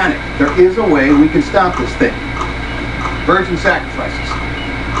not panic. There is a way we can stop this thing. Virgin sacrifices.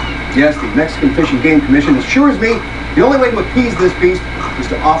 Yes, the Mexican Fish and Game Commission assures me the only way to appease this beast is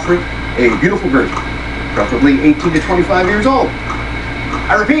to offer it a beautiful virgin, preferably 18 to 25 years old.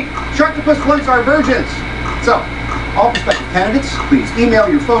 I repeat, Sharktopus floats are virgins. So, all prospective candidates, please email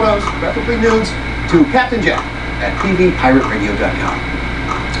your photos, preferably nudes, to Captain Jack at pvpirateradio.com.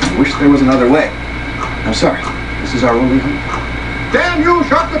 I wish there was another way. I'm sorry, this is our only hope. Damn you,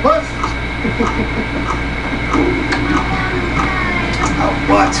 Sharktopus! Oh,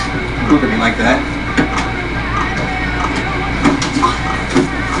 what? Don't look at me like that.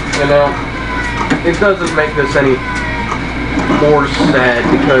 You know, it doesn't make this any more sad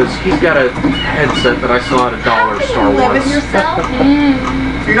because he's got a headset that I saw at $1 Star Live Wars. with yourself?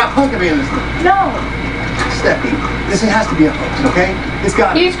 You're not poking me in this thing. No. Steffi, this has to be a hoax, okay? It's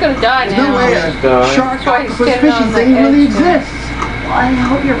got. He's gonna die There's now. no way a shark octopus fishy thing really exists. Well, I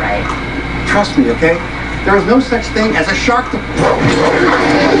hope you're right. Trust me, okay? There is no such thing as a sharktopus.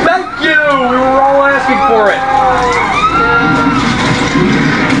 Thank you! We were all asking for it.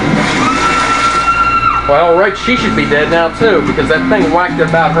 Well, right, she should be dead now too, because that thing whacked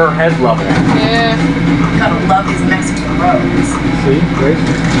about her head level. Yeah. Gotta love these Mexican roads. See, Grace?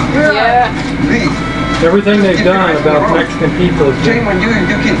 Yeah. Please. Everything they've done about Mexican people is Shame on you and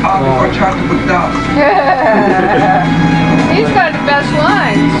you keep out before Sharktopus dies. He's got the best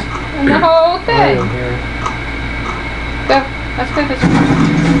lines in the whole thing. Go. Let's go this way.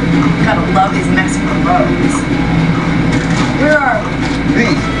 Gotta love these Mexican roads. Where are we?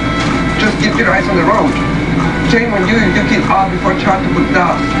 Please. Just keep your eyes on the road. Shame on you and you keep out before Sharktopus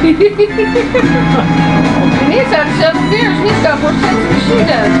dies. And he's had 7 beers. He's got more sense than she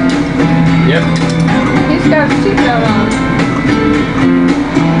does. Yep. He's got a seatbelt on.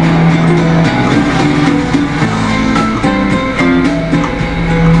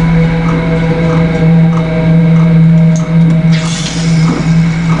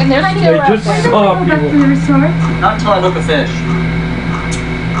 And they're still They out just there. saw people. the resort? Not until I hook a fish.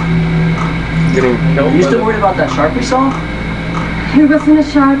 Getting killed. You still worried about that shark we saw? It wasn't a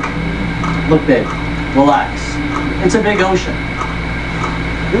shark. Look, babe, relax. It's a big ocean.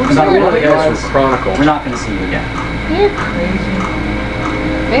 You About were a one of the guys otherwise, from Chronicle. we're not going to see you again. You're crazy.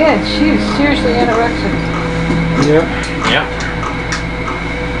 Man, she's seriously anorexic. Yep. Yep.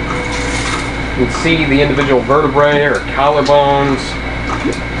 You can see the individual vertebrae or collarbones,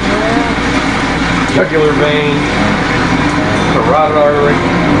 jugular vein, carotid artery.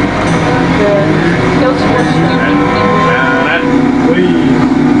 Kills more stupid people. Please.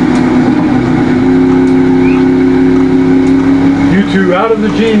 You two out of the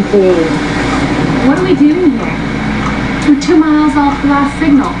gene pool. What are we doing here? We're 2 miles off the last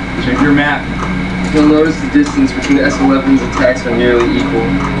signal. Check your map. You'll notice the distance between the S-11's attacks are nearly equal.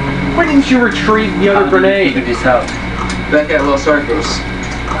 Why didn't you retrieve the other grenade? Out. Back at Los Arcos.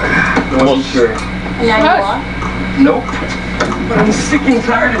 I wasn't sure. Now you are? Nope. But I'm sick and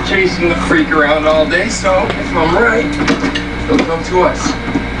tired of chasing the freak around all day, so if I'm right, he'll come to us.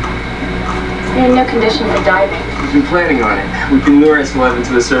 You're in no condition for diving. We've been planning on it. We can lure S-11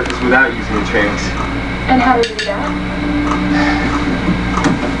 to the surface without using the trains. And how do we do that?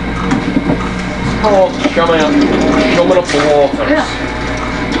 Called showing up the waters.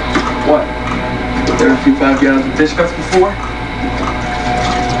 What? Ever threw 5 gallons of fish cuts before?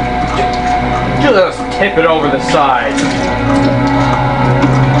 Just tip it over the side.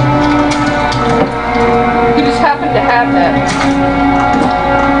 He just happened to have that.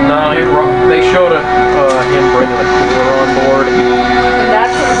 No, they showed him bringing the cooler on board. And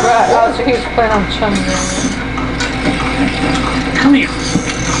that's what he brought. Oh, so he was planning on chumming in. Come here.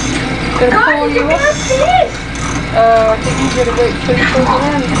 Gonna pull you up? I think you gotta wait till he pulls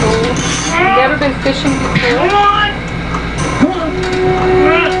it in. Cool. You've never been fishing before? Come on! Come on!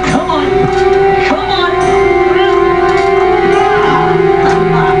 Come on!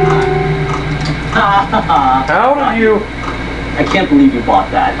 How did you? I can't believe you bought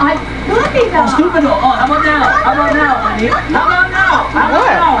that. I love you though. Stupid. Oh, how about now? How about now, honey? How about now? How about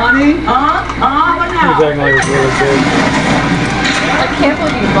now, honey? How about now? He's acting like it's really good. I can't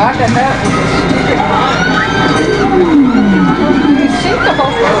believe you bought that. That was a stupid line. You sink the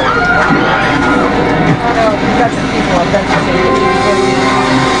whole boat. I know, you got some people up there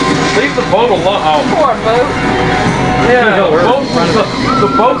Leave the boat alone. Oh. Poor boat. Yeah,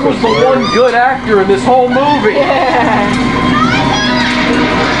 the boat was the one good actor in this whole movie. Yeah.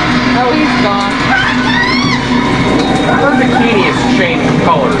 Oh, he's gone. Her bikini is changing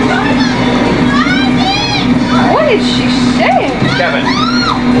colors. What is she saying? Kevin.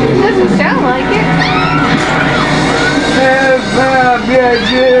 It doesn't sound like it.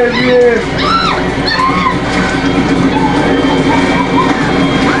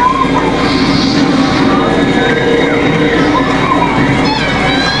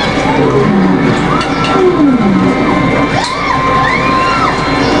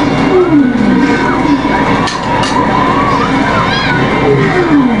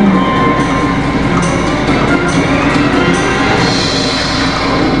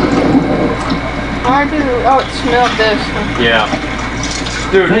 Oh, it smelled this. Yeah.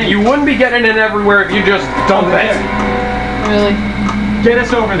 Dude, you wouldn't be getting it everywhere if you just dump it. Really? Get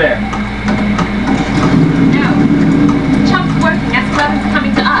us over there. No. Chump's working. S11's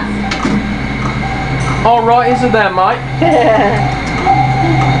coming to us. All right, isn't that Mike?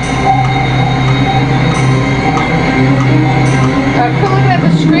 Quit looking at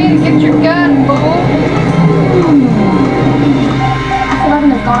the screen and get your gun, fool.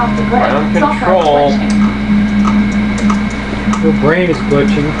 F11 has gone off the grid. Ground Software is control. glitching. Your brain is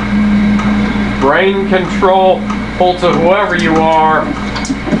glitching. Brain control. Hold to whoever you are.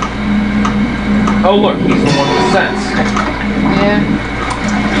 Oh look, he's the one with sense.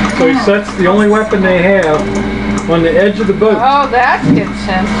 Yeah. So he sets the only weapon they have on the edge of the boat. Oh, that's good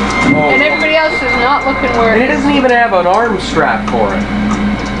sense. Oh. And everybody else is not looking where And he doesn't even have an arm strap for it.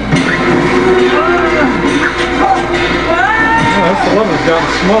 Oh, F11's gotten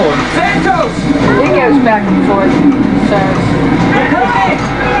smaller. Santos! It goes back and forth.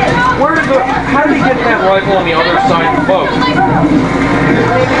 How did he get that rifle on the other side of the boat?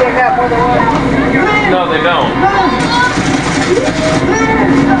 Maybe they got more than one. No, they don't.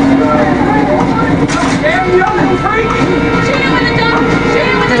 Damn you freak! Shoot him in the dump! Shoot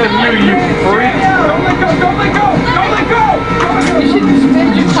him in the dump! You freak! Don't let go! Don't let go! Don't let go! You should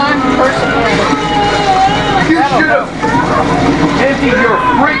spend your time personally. You should have emptied your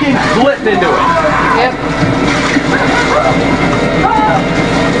freaking clip into it. Yep.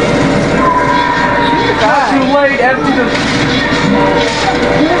 Not too late, empty the...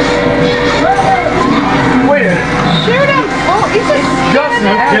 Wait a minute. Shoot him! Oh, he's just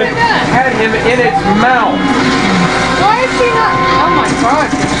had him in its mouth. Why is he not? Oh my god,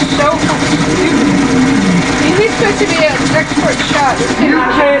 it's so stupid. He's supposed to be an expert shot. You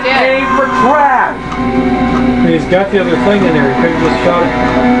can't aim for crap. He's got the other thing in there. He could have just shot it.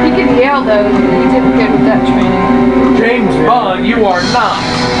 He can yell though. He didn't get with that training. James Bond, you are not.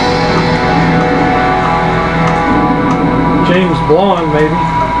 James Blonde, maybe.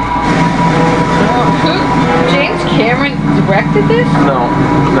 Who? James Cameron directed this? No.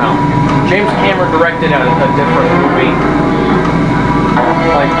 James Cameron directed a different movie.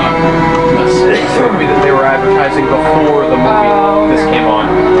 Like a movie that they were advertising before the movie this came on.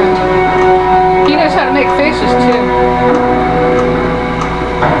 He knows how to make faces too.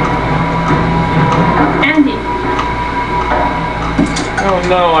 Andy. Oh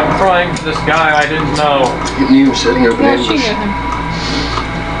no, I'm crying for this guy I didn't know. You knew setting up an No, she ambush. knew him.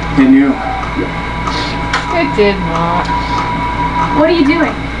 You knew. It did not. What are you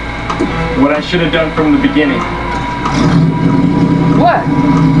doing? What I should have done from the beginning. What?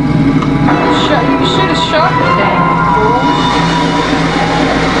 You should have shot the thing. Fool.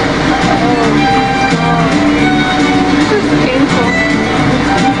 This is painful.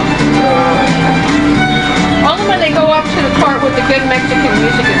 Only when they go up to the part with the good Mexican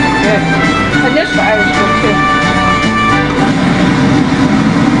music is good. And this guy was good too.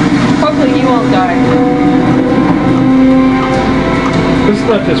 Hopefully you won't die. This is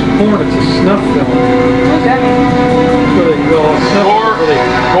not just porn, it's a snuff film. What does that mean? Where they go all snuff.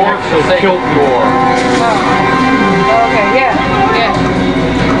 Gore for sake of gore. Oh. Okay, yeah.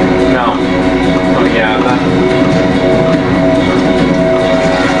 No. Oh yeah,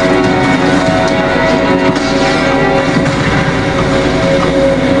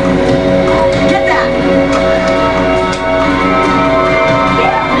 Get that!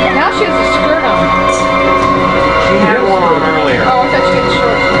 Now she has a skirt on. She had one on earlier. Oh, I thought she had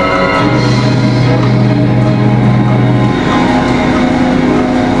shorts.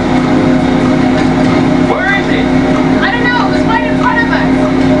 Where is it? I don't know. It was right in front of us.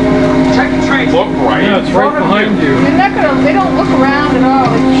 Check the trace. Look right. Yeah, it's right behind you. They don't look around at all.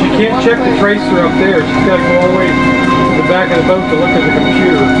 She can't check the tracer up there. She's got to go all the way to the back of the boat to look at the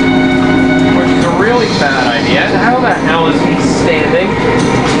computer. Which is a really bad idea. How the hell is he standing?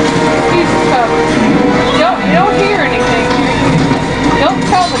 He's tough. You don't hear anything. Don't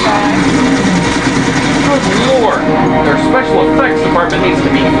tell the guy. Good lord. Their special effects department needs to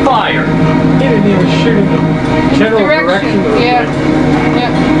be fired. He didn't even shoot in the general direction of the Yeah.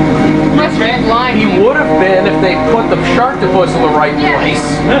 Must be blind. He would have been if they put the Sharktopus in the right place.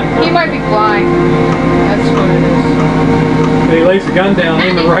 He might be blind. That's what it is. And he lays the gun down,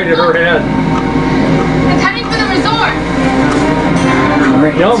 aiming right at her head. It's heading for the resort.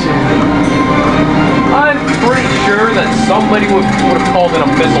 Yum. I'm pretty sure that somebody would have called in a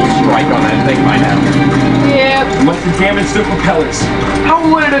missile strike on that thing by now. Yeah. Must have damaged the propellers. How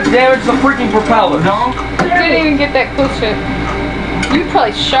would it have damaged the freaking propeller? No? You didn't even get that close yet. You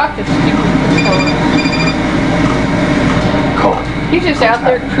probably shot this stupid propeller. Call. He's just out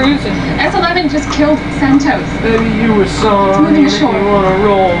there cruising. S11 just killed Santos. Baby, you were sorry. Moving If you ashore. wanna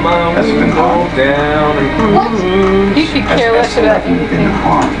roll my That's been window hard. down and cruise. He could care less about anything.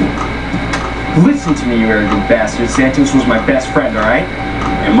 Listen to me, you arrogant bastard. Santos was my best friend, alright?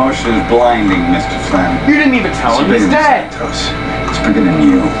 Emotion is blinding, Mr. Flynn. You didn't even tell him he's dead. It's bigger than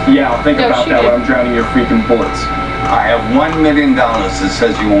you. Yeah, I'll think No, about she that did. when I'm drowning your freaking bullets. I have $1 million that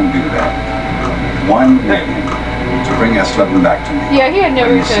says you won't do that. one evening to bring S11 back to me. Yeah, he had no What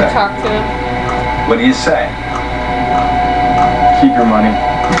do you reason to say? talk to him. What do you say? Keep your money.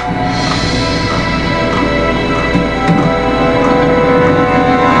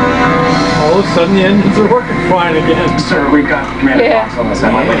 All of a sudden the engines are working fine again. Sir, we've got command Yeah. box on the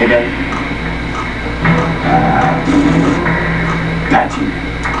satellite link again. Patchy.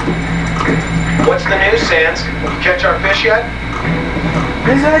 What's the news, Sands? You catch our fish yet?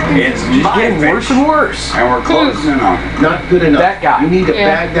 His acting It's is just my getting worse fish. and worse. And we're closing in on it. Not good enough. That guy. You need to Yeah.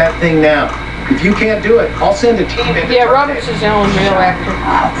 bag that thing now. If you can't do it, I'll send a team in. Yeah, Roberts is the only real actor.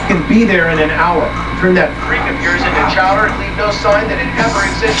 Can be there in an hour. Turn that freak of yours into chowder and leave no sign that it ever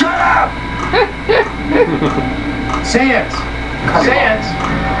existed. Shut up! Sands! Sands!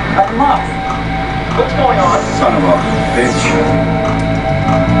 Cut him off. What's going on? Son of a bitch.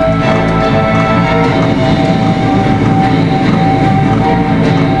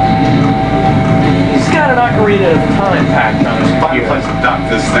 He's got an ocarina of time patch on his Find a place to dock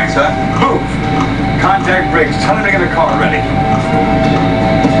this thing, son. Move! Contact Briggs. Tell him to get a car ready.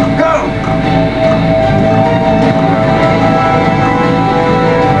 Go!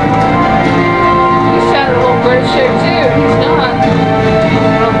 He sounded a little British there too. He's not.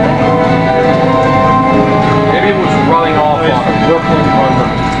 Maybe it was running off on Brooklyn or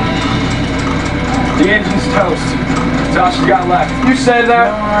The engine's toast. That's all she's got left. You said that?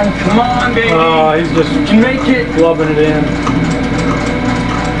 Come on, baby. Oh, he's just You can make it. glubbing it in.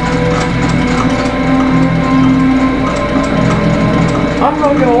 I'm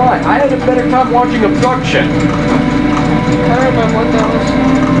not gonna lie, I had a better time watching Abduction. I don't remember what that was.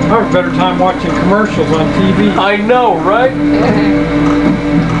 I have a better time watching commercials on TV. I know, right?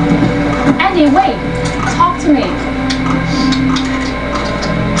 Andy, wait. Talk to me.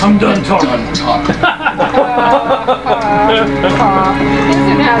 I'm done talking. He doesn't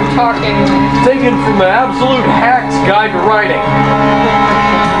know how to talk anyway. Taken from the Absolute Hack's Guide to Writing.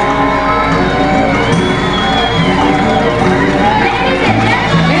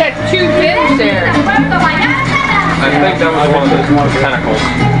 He had two pins there. I think that was one of the tentacles.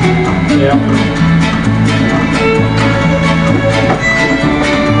 Yeah.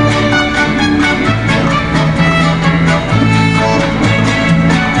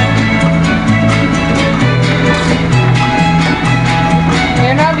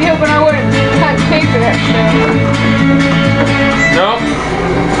 And I'm hoping I wouldn't have to pay for that show. Nope.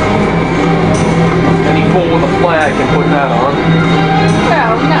 Any fool with a flag can put that on.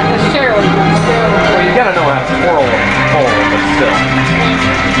 Well, not necessarily, but still. Well, you gotta know how to twirl a pole, but still.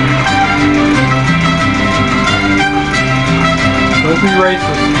 Don't be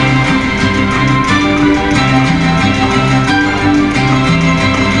racist.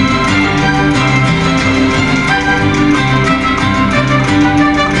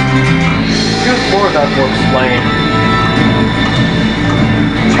 Just more of that to explain.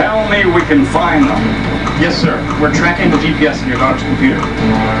 Tell me we can find them. Yes, sir. We're tracking the GPS in your daughter's computer.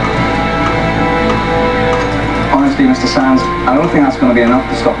 Honestly, Mr. Sands, I don't think that's going to be enough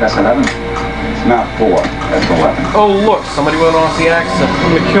to stop S11. It's not 4, that's 11. Oh, look, somebody with an Aussie accent.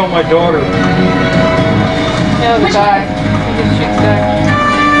 I'm gonna kill my daughter. No, the guy. He just shoots the guy.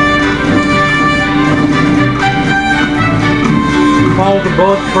 Follow the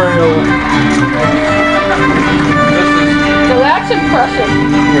bullet trail. So that's impressive.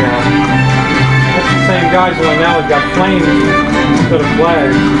 Yeah. That's the same guys, only now they've got flames instead of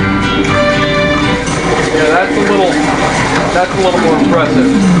flags. Yeah, that's a little more impressive.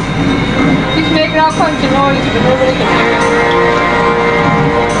 He's making all kinds of noise, but nobody can hear him.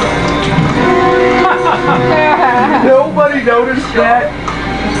 Nobody noticed that.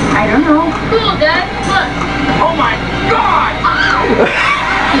 I don't know. Cool, Dad. Look. Oh my God!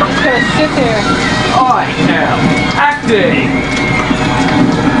 He's just gonna sit there. I am acting.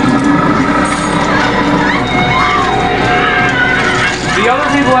 The other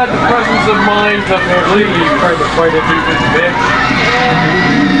people had the presence of mind to Please try to fight it. bitch.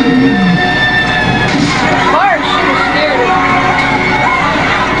 Mars should have scared him.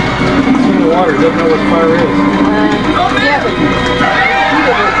 It's in the water, doesn't know what fire is. Yeah, but he would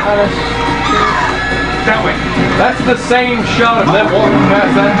have That way. That's the same shot of them walking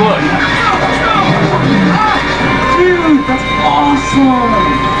past that bush. Dude, that's awesome.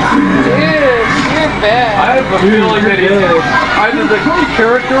 Dude, you're bad. I have a feeling that either the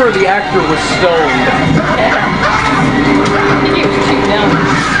character or the actor was stoned. I think he was too young.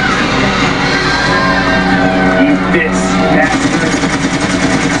 This bastard.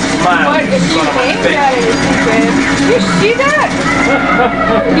 But if he aimed at it, it's good. You see that?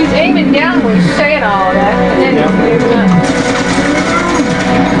 He's aiming down when he's saying all of that, and then he's moving up.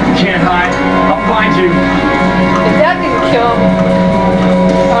 Can't alright. I'll find you. If that didn't kill him,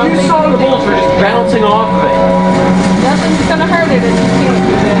 You saw the bullets were just bouncing off of it. nothing's gonna hurt it if you can't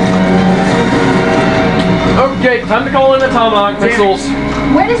do that. Okay, time to call in the Tomahawk missiles.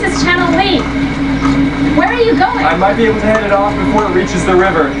 Where does this channel lead? Where are you going? I might be able to head it off before it reaches the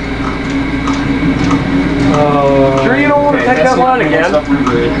river. Sure you don't want to take that line again?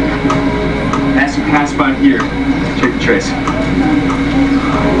 As you pass by here, check the trace.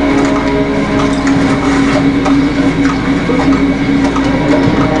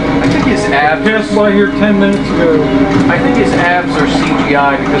 I think his abs. Passed by here 10 minutes ago. I think his abs are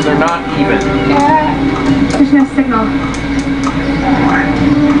CGI because they're not even. Yeah. There's no signal.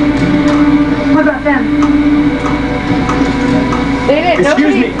 What about them? They didn't.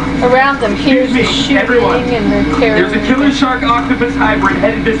 Excuse Nobody around them hears the shooting everyone. and the terror. There's a killer shark octopus hybrid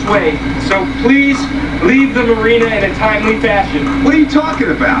headed this way, so please leave the marina in a timely fashion. What are you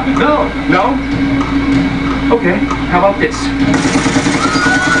talking about? No. Okay, how about this?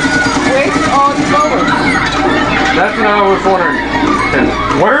 Waste all the bullets. That's what I was wondering.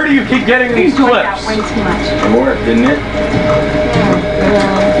 Where do you keep getting these Enjoyed clips? that way too much. It worked, didn't it?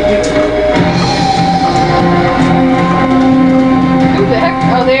 Who the heck?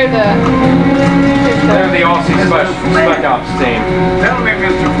 Oh, they're the Aussie Spec Ops team. Tell me,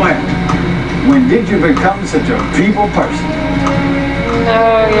 Mr. Flint, when did you become such a people person?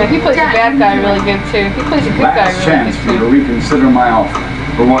 Oh, yeah, he plays a bad guy really good too. He plays a good guy Last really chance good for you too. to reconsider my offer.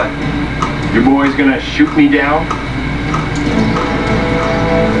 For what? Your boy's gonna shoot me down?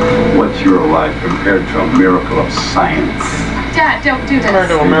 What's your life compared to a miracle of science? Dad, don't do Compared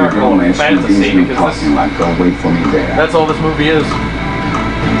this. to a miracle of fantasy because this, like, go wait for me there. that's all this movie is.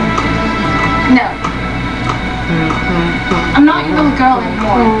 No. I'm not your little girl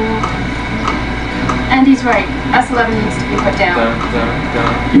anymore. And he's right. S11 needs to be put down.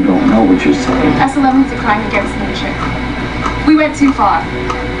 You don't know what you're saying. S11 is a crime against nature. We went too far.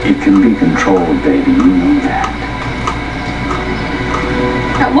 It can be controlled, baby. You know that.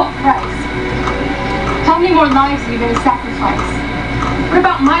 At what price? How many more lives are you going to sacrifice? What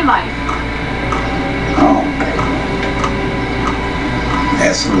about my life? Oh, baby.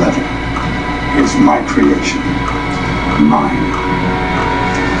 S11 is my creation. Mine.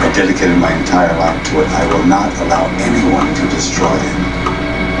 I dedicated my entire life to it. I will not allow anyone to destroy it.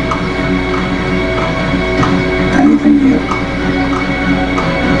 Anything you.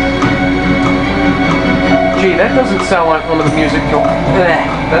 Gee, that doesn't sound like one of the musical.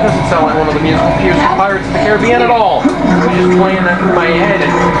 That doesn't sound like one of the musical cues from Pirates of the Caribbean at all. I was just playing that through my head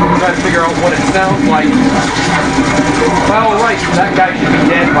and trying to figure out what it sounds like. Well, right, that guy should be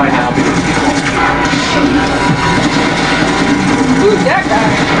dead by now because he's. Who's that guy?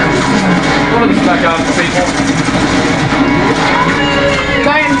 One of the Spec Ops people.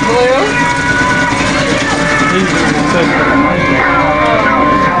 Guy in blue? He's the assistant.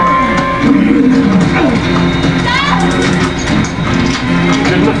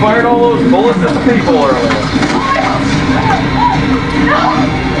 Shouldn't have fired all those bullets at the people earlier.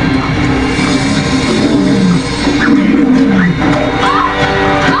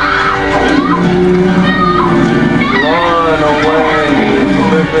 Run away,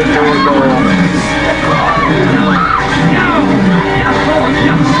 Gryffindor.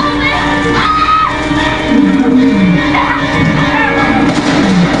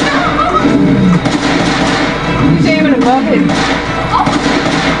 He's aiming above it.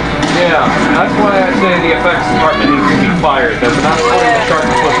 Yeah, that's why I say the effects department needs to be fired. They're not putting the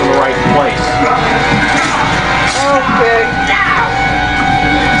Sharktopus in the right place. Okay.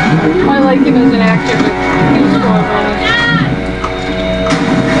 I like him as an actor, but he's going wrong.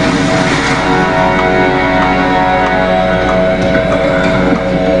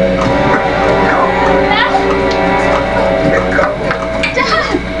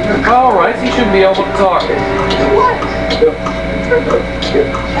 All right, he should be able to talk.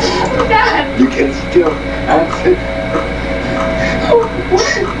 You can still answer.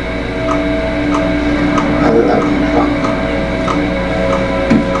 I love you, Pop.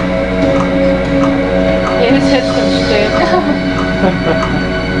 Yeah, his head's gonna stand.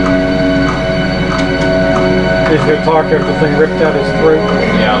 He's gonna talk after the thing ripped out his throat.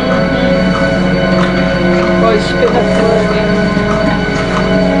 Yeah. Oh, he's spitting up blood again.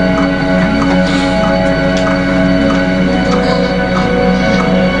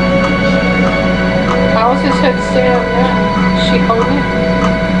 How's his head stand now? Is she holding it?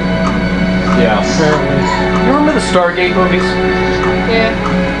 Yeah. You remember the Stargate movies? Yeah.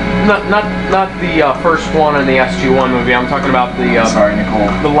 Not the first one and the SG-1 movie. I'm talking about the Sorry, Nicole.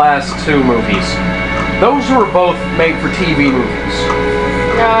 the last two movies. Those were both made for TV movies.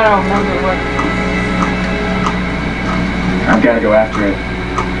 I don't remember what. I've got to go after it.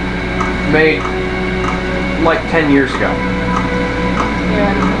 Made like 10 years ago.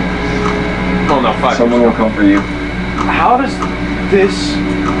 Yeah. Oh no, 5 Someone will come for you. How is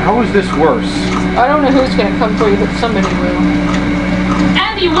this worse? I don't know who's gonna come for you, but somebody will.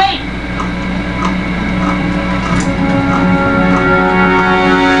 Andy, wait!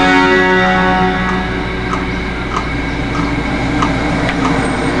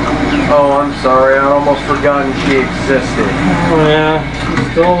 Oh, I'm sorry. I'd almost forgotten she existed. Oh yeah,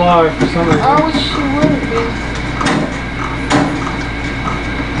 she's still alive for some reason. I wish she wouldn't be.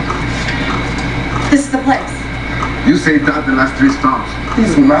 This is the place. You say that the last 3 stops.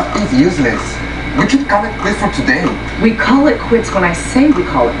 This map is useless. We should call it quits for today. We call it quits when I say we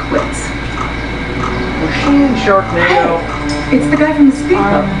call it quits. Was she in Sharknado? It's the guy from the speed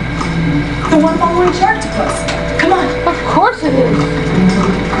boat. The one following Sharktopus. Come on. Of course it is.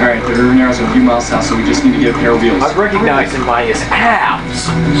 Alright, the river narrows a few miles south, so we just need to get a pair of wheels. I'd recognize him by his abs.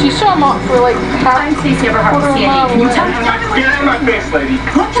 She saw him off for like half. I'm Stacey Everhart with CND. Can you tell me Get out of my face, lady!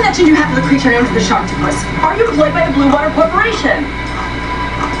 what connection do you have to the creature known as the Sharktopus? Are you employed by the Blue Water Corporation?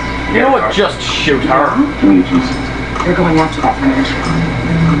 You know what? Just shoot her. You're going after that connection.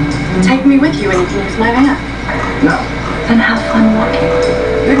 Take me with you and you can use my van. No. Then have fun walking.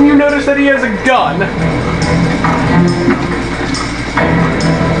 Didn't you notice that he has a gun?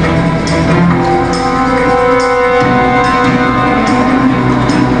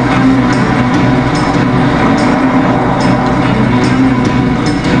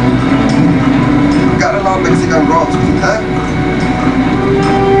 Got a lot of Mexican roads, huh?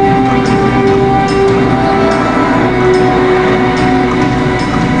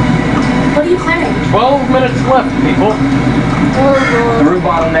 What are you planning? 12 minutes left, people. The route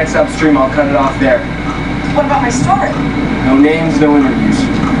bottleneck's upstream, I'll cut it off there. What about my story? No names, no interviews.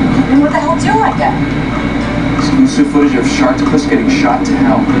 Then what the hell do I get? Exclusive footage of Sharktopus getting shot to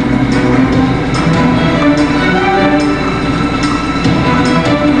hell.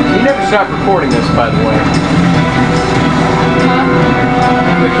 You never stopped recording this, by the way.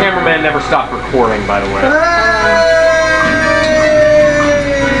 The cameraman never stopped recording, by the way.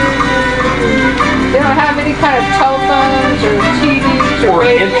 They don't have any kind of telephones or TVs Or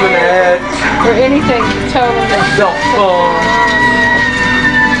radio internet. or anything to tell them that Cell phone.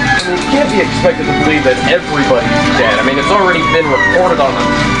 I mean, you can't be expected to believe that everybody's dead. I mean, it's already been reported on the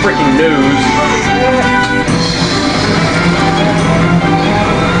freaking news.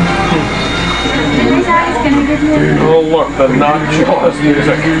 Hey guys, can I get you? Oh look, the not Jaws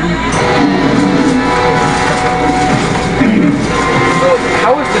music. So,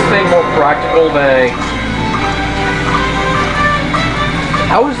 how is this thing more practical than a...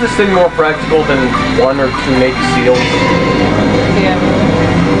 How is this thing more practical than 1 or 2 Navy SEALs? Yeah.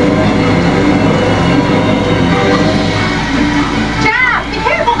 Jack, be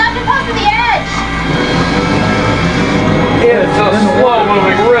careful, not too close to the edge. It's a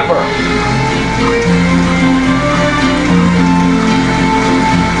slow-moving river.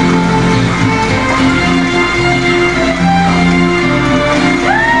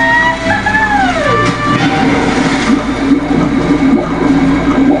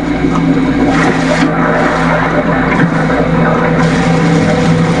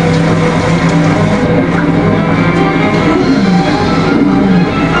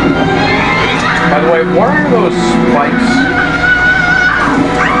 By the way, what are those spikes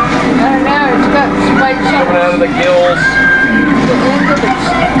I don't know, it's got spikes coming out of the gills? the end of its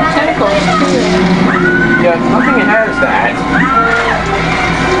tentacles too. Yeah, nothing has that.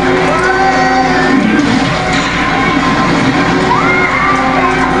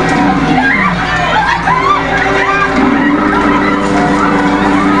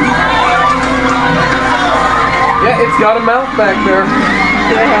 Yeah, it's got a mouth back there.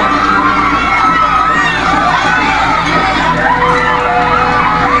 Yeah.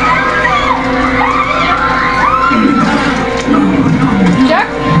 Jack?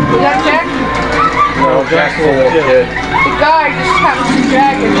 Is that Jack? No, Jack's a little kid. The guy just happens to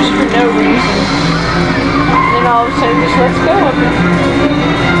drag her just for no reason. And then all of a sudden just lets go of it.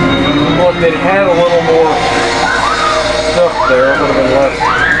 Well, if it had a little more stuff there, it would have been less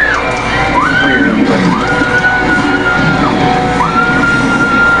weird.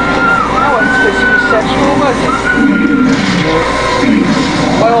 That wasn't supposed to be sexual, was it?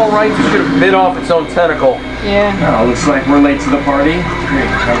 By all rights, it should have bit off its own tentacle. Yeah. Oh, looks like we're late to the party. Great.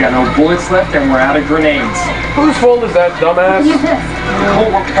 I've got no bullets left and we're out of grenades. Whose fault is that, dumbass? Use this. Oh,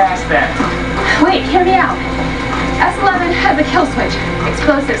 we're past that. Wait, hear me out. S11 has a kill switch.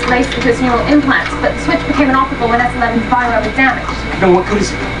 Explosives laced into its neural implants, but the switch became inoperable when S11's viro was damaged. Then what good is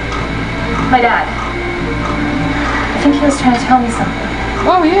it? My dad. I think he was trying to tell me something.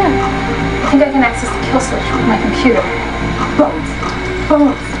 Oh, yeah. I think I can access the kill switch with my computer. Bones.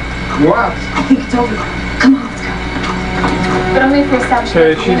 Bones. What? I think it's over. Come on, let's go. But only if we establish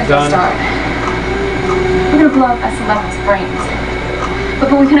Okay, the she's unit done. start. We're gonna blow up S11's brains. But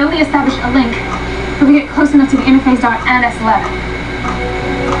we can only establish a link if we get close enough to the interface dart and S11.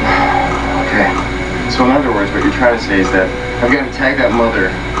 Okay. So in other words, what you're trying to say is that I've got to tag that mother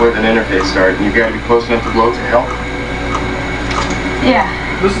with an interface start, and you've got to be close enough to blow to help? Yeah.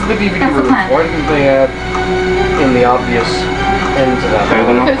 This is the DVD That's the release. plan. Why didn't they add in the obvious end to that?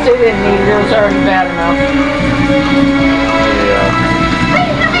 Because they didn't need it. It was already bad enough. Yeah.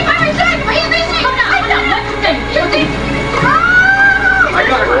 I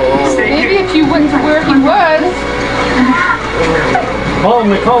got her. Stay Maybe if you went to where he was. Call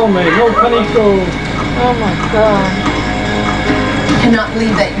me, no panico. Oh my god. I cannot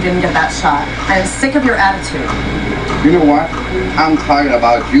believe that you didn't get that shot. I am sick of your attitude. You know what? I'm tired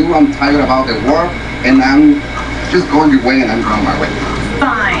about you, I'm tired about the work, and I'm just going your way and I'm going my way.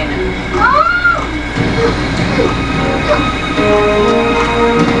 Fine.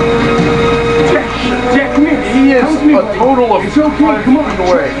 Jack, come here. He is a total of It's okay, 5 come on. feet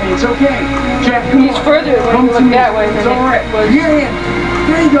away. It's okay. Jack, come He's on. further when Come you to look me. that way It's than all right. it was. Yeah.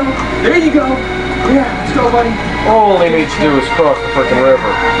 There you go. There you go. Yeah, let's go, buddy. All he needs to do is cross the freaking river.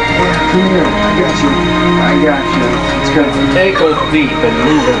 Come here. I got you. I got you. Let's go. Ankle deep and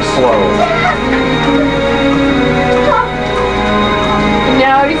moving slow.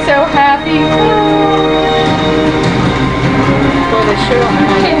 Now he's so happy. Boy, they should on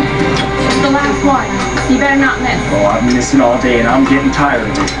Okay, this is the last one. So you better not miss. Oh, I've been missing all day and I'm getting tired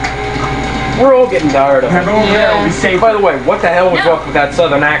of it. We're all getting tired of it. Have over there, we'll be safe. By the way, what the hell was No. up with that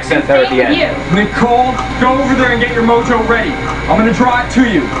southern accent there at the end? You. Nicole, go over there and get your mojo ready. I'm gonna draw it to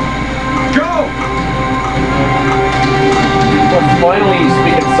you. Go! Well, finally he's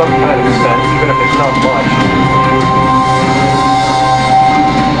speaking some kind of sense, even if it's not much.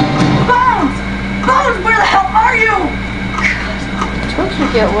 Bones! Bones, where the hell are you? Don't you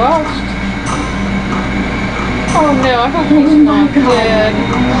get lost? Oh no, I hope he's not dead.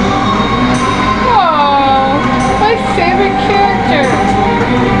 Oh, my favorite character.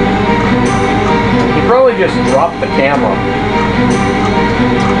 He probably just dropped the camera.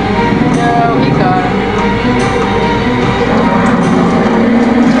 No, he got him.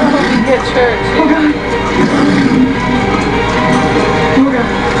 I hope he gets hurt too.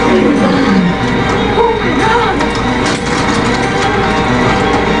 Oh my god!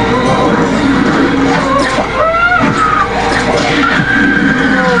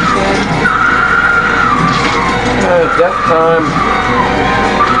 Death time.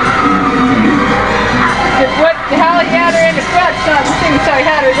 How he had her in the front, not the same as how he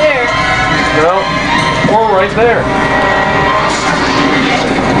had her there. Well, or right there.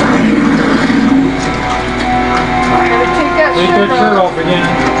 Gotta take that Take that shirt off again.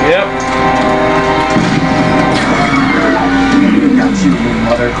 Yep. Got you,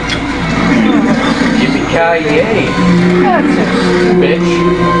 mother. Yippee-ki-yay, That's it. bitch.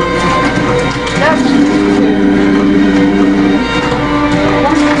 That's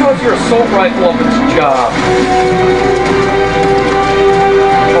How's your assault rifle up its job?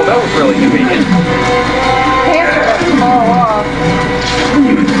 Oh, that was really convenient. pants are gonna fall off.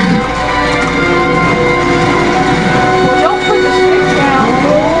 Well, don't put the stick down.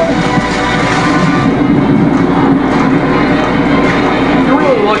 You're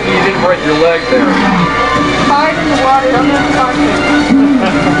really lucky you didn't break your leg there. Hide in the water, don't have to touch it.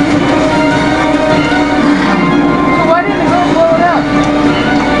 So why didn't the girl blow it up?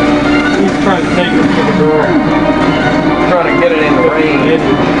 He's trying to take it to the girl. Trying to get it in the range.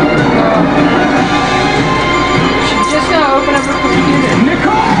 She's just gonna open up her computer.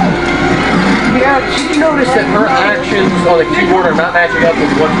 Nicole! Yeah, did you notice that her actions on the keyboard are not matching up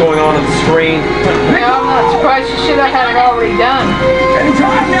with what's going on the screen? Yeah, I'm not surprised. She should have had it already done.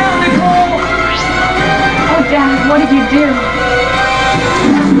 Anytime now, Nicole! Oh, Dad, what did you do?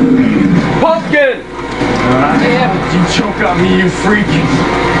 Pumpkin! Yeah. You choke on me, you freak.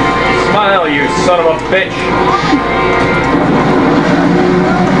 Smile, you son of a bitch. You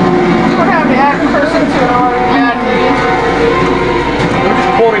don't have to act person to an already bad movie. I'm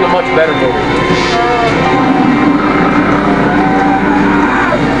just quoting a much better movie.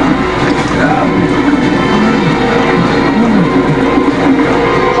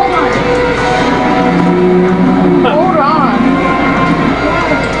 Hold on.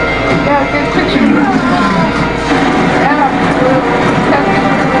 Yeah, good picture.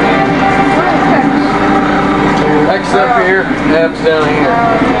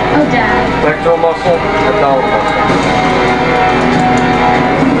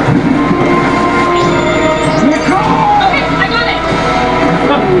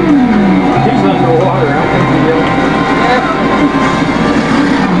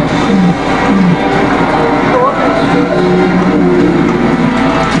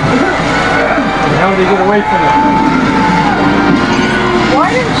 to get away from it.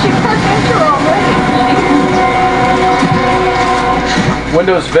 Why didn't she press enter already?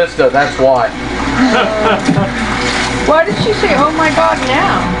 Windows Vista, that's why. Why did she say, oh my god,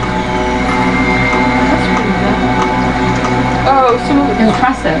 now? That's pretty good. Oh, some of it's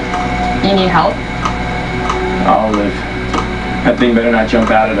impressive. You need help? I'll live. That thing better not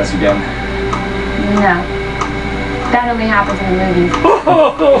jump out at us again. No. That only happens in the movies.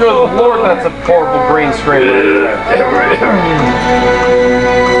 Good lord, that's a horrible green screen. He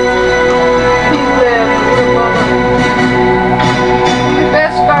lived. The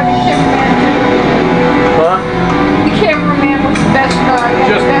best guy, the cameraman. Huh? The cameraman was the best guy.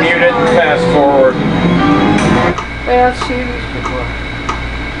 Just mute it and fast forward. Yeah, see these people.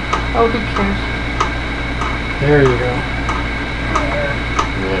 Oh, who cares? There you go.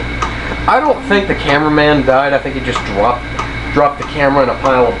 I don't think the cameraman died. I think he just dropped the camera in a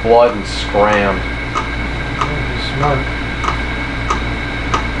pile of blood and scrammed. Smart.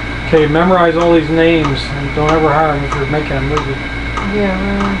 Okay, memorize all these names and don't ever hire them if you're making a movie. Yeah,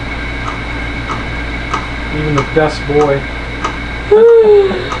 really. Even the best boy.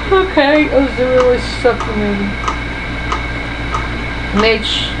 Okay, it was a really sucky movie.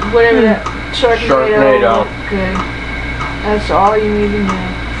 Whatever that Sharknado. Good. That's all you need to know.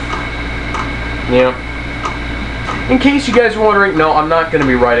 Yeah. In case you guys are wondering, no, I'm not going to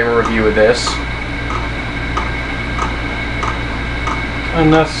be writing a review of this.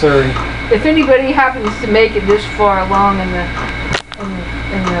 Unnecessary. If anybody happens to make it this far along in the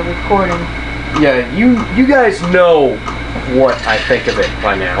recording, Yeah, you guys know what I think of it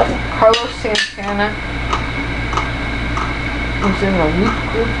by now. Carlos Santana was in a loop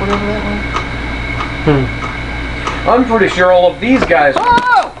group, whatever that was. I'm pretty sure all of these guys.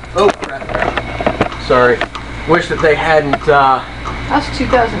 Oh crap! Sorry. Wish that they hadn't. That's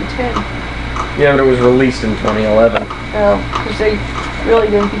 2010. Yeah, but it was released in 2011. Oh, because they really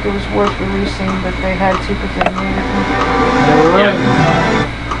didn't think it was worth releasing, but they had to because they made it. Yeah.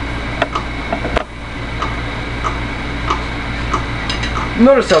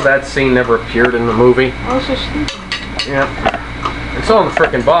 Notice how that scene never appeared in the movie? I was just thinking. Yeah. It's on the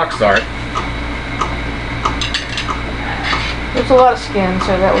frickin' box art. There's a lot of skin,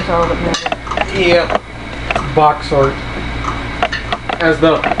 so that was all that mattered. Yeah. Box art. As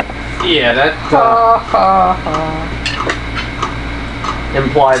the... Yeah, that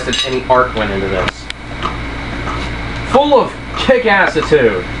implies that any art went into this. Full of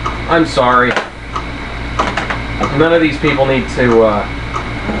kick-assitude. I'm sorry. None of these people need to,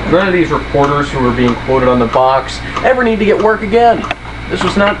 none of these reporters who are being quoted on the box ever need to get work again. This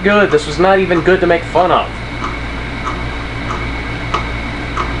was not good. This was not even good to make fun of.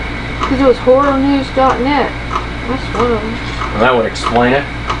 Because it was horrornews.net. That's one of them. Well, that would explain it.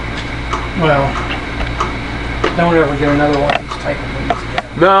 Well, don't ever get another one of these type of movies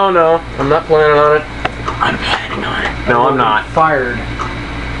again. No, I'm not planning on it. I'm planning on it. No, I'm not. Fired.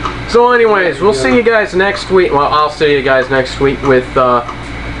 So anyways, we'll see you guys next week. Well, I'll see you guys next week with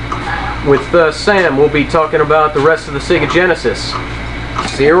Sam. We'll be talking about the rest of the Sega Genesis.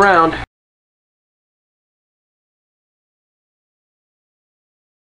 See you around.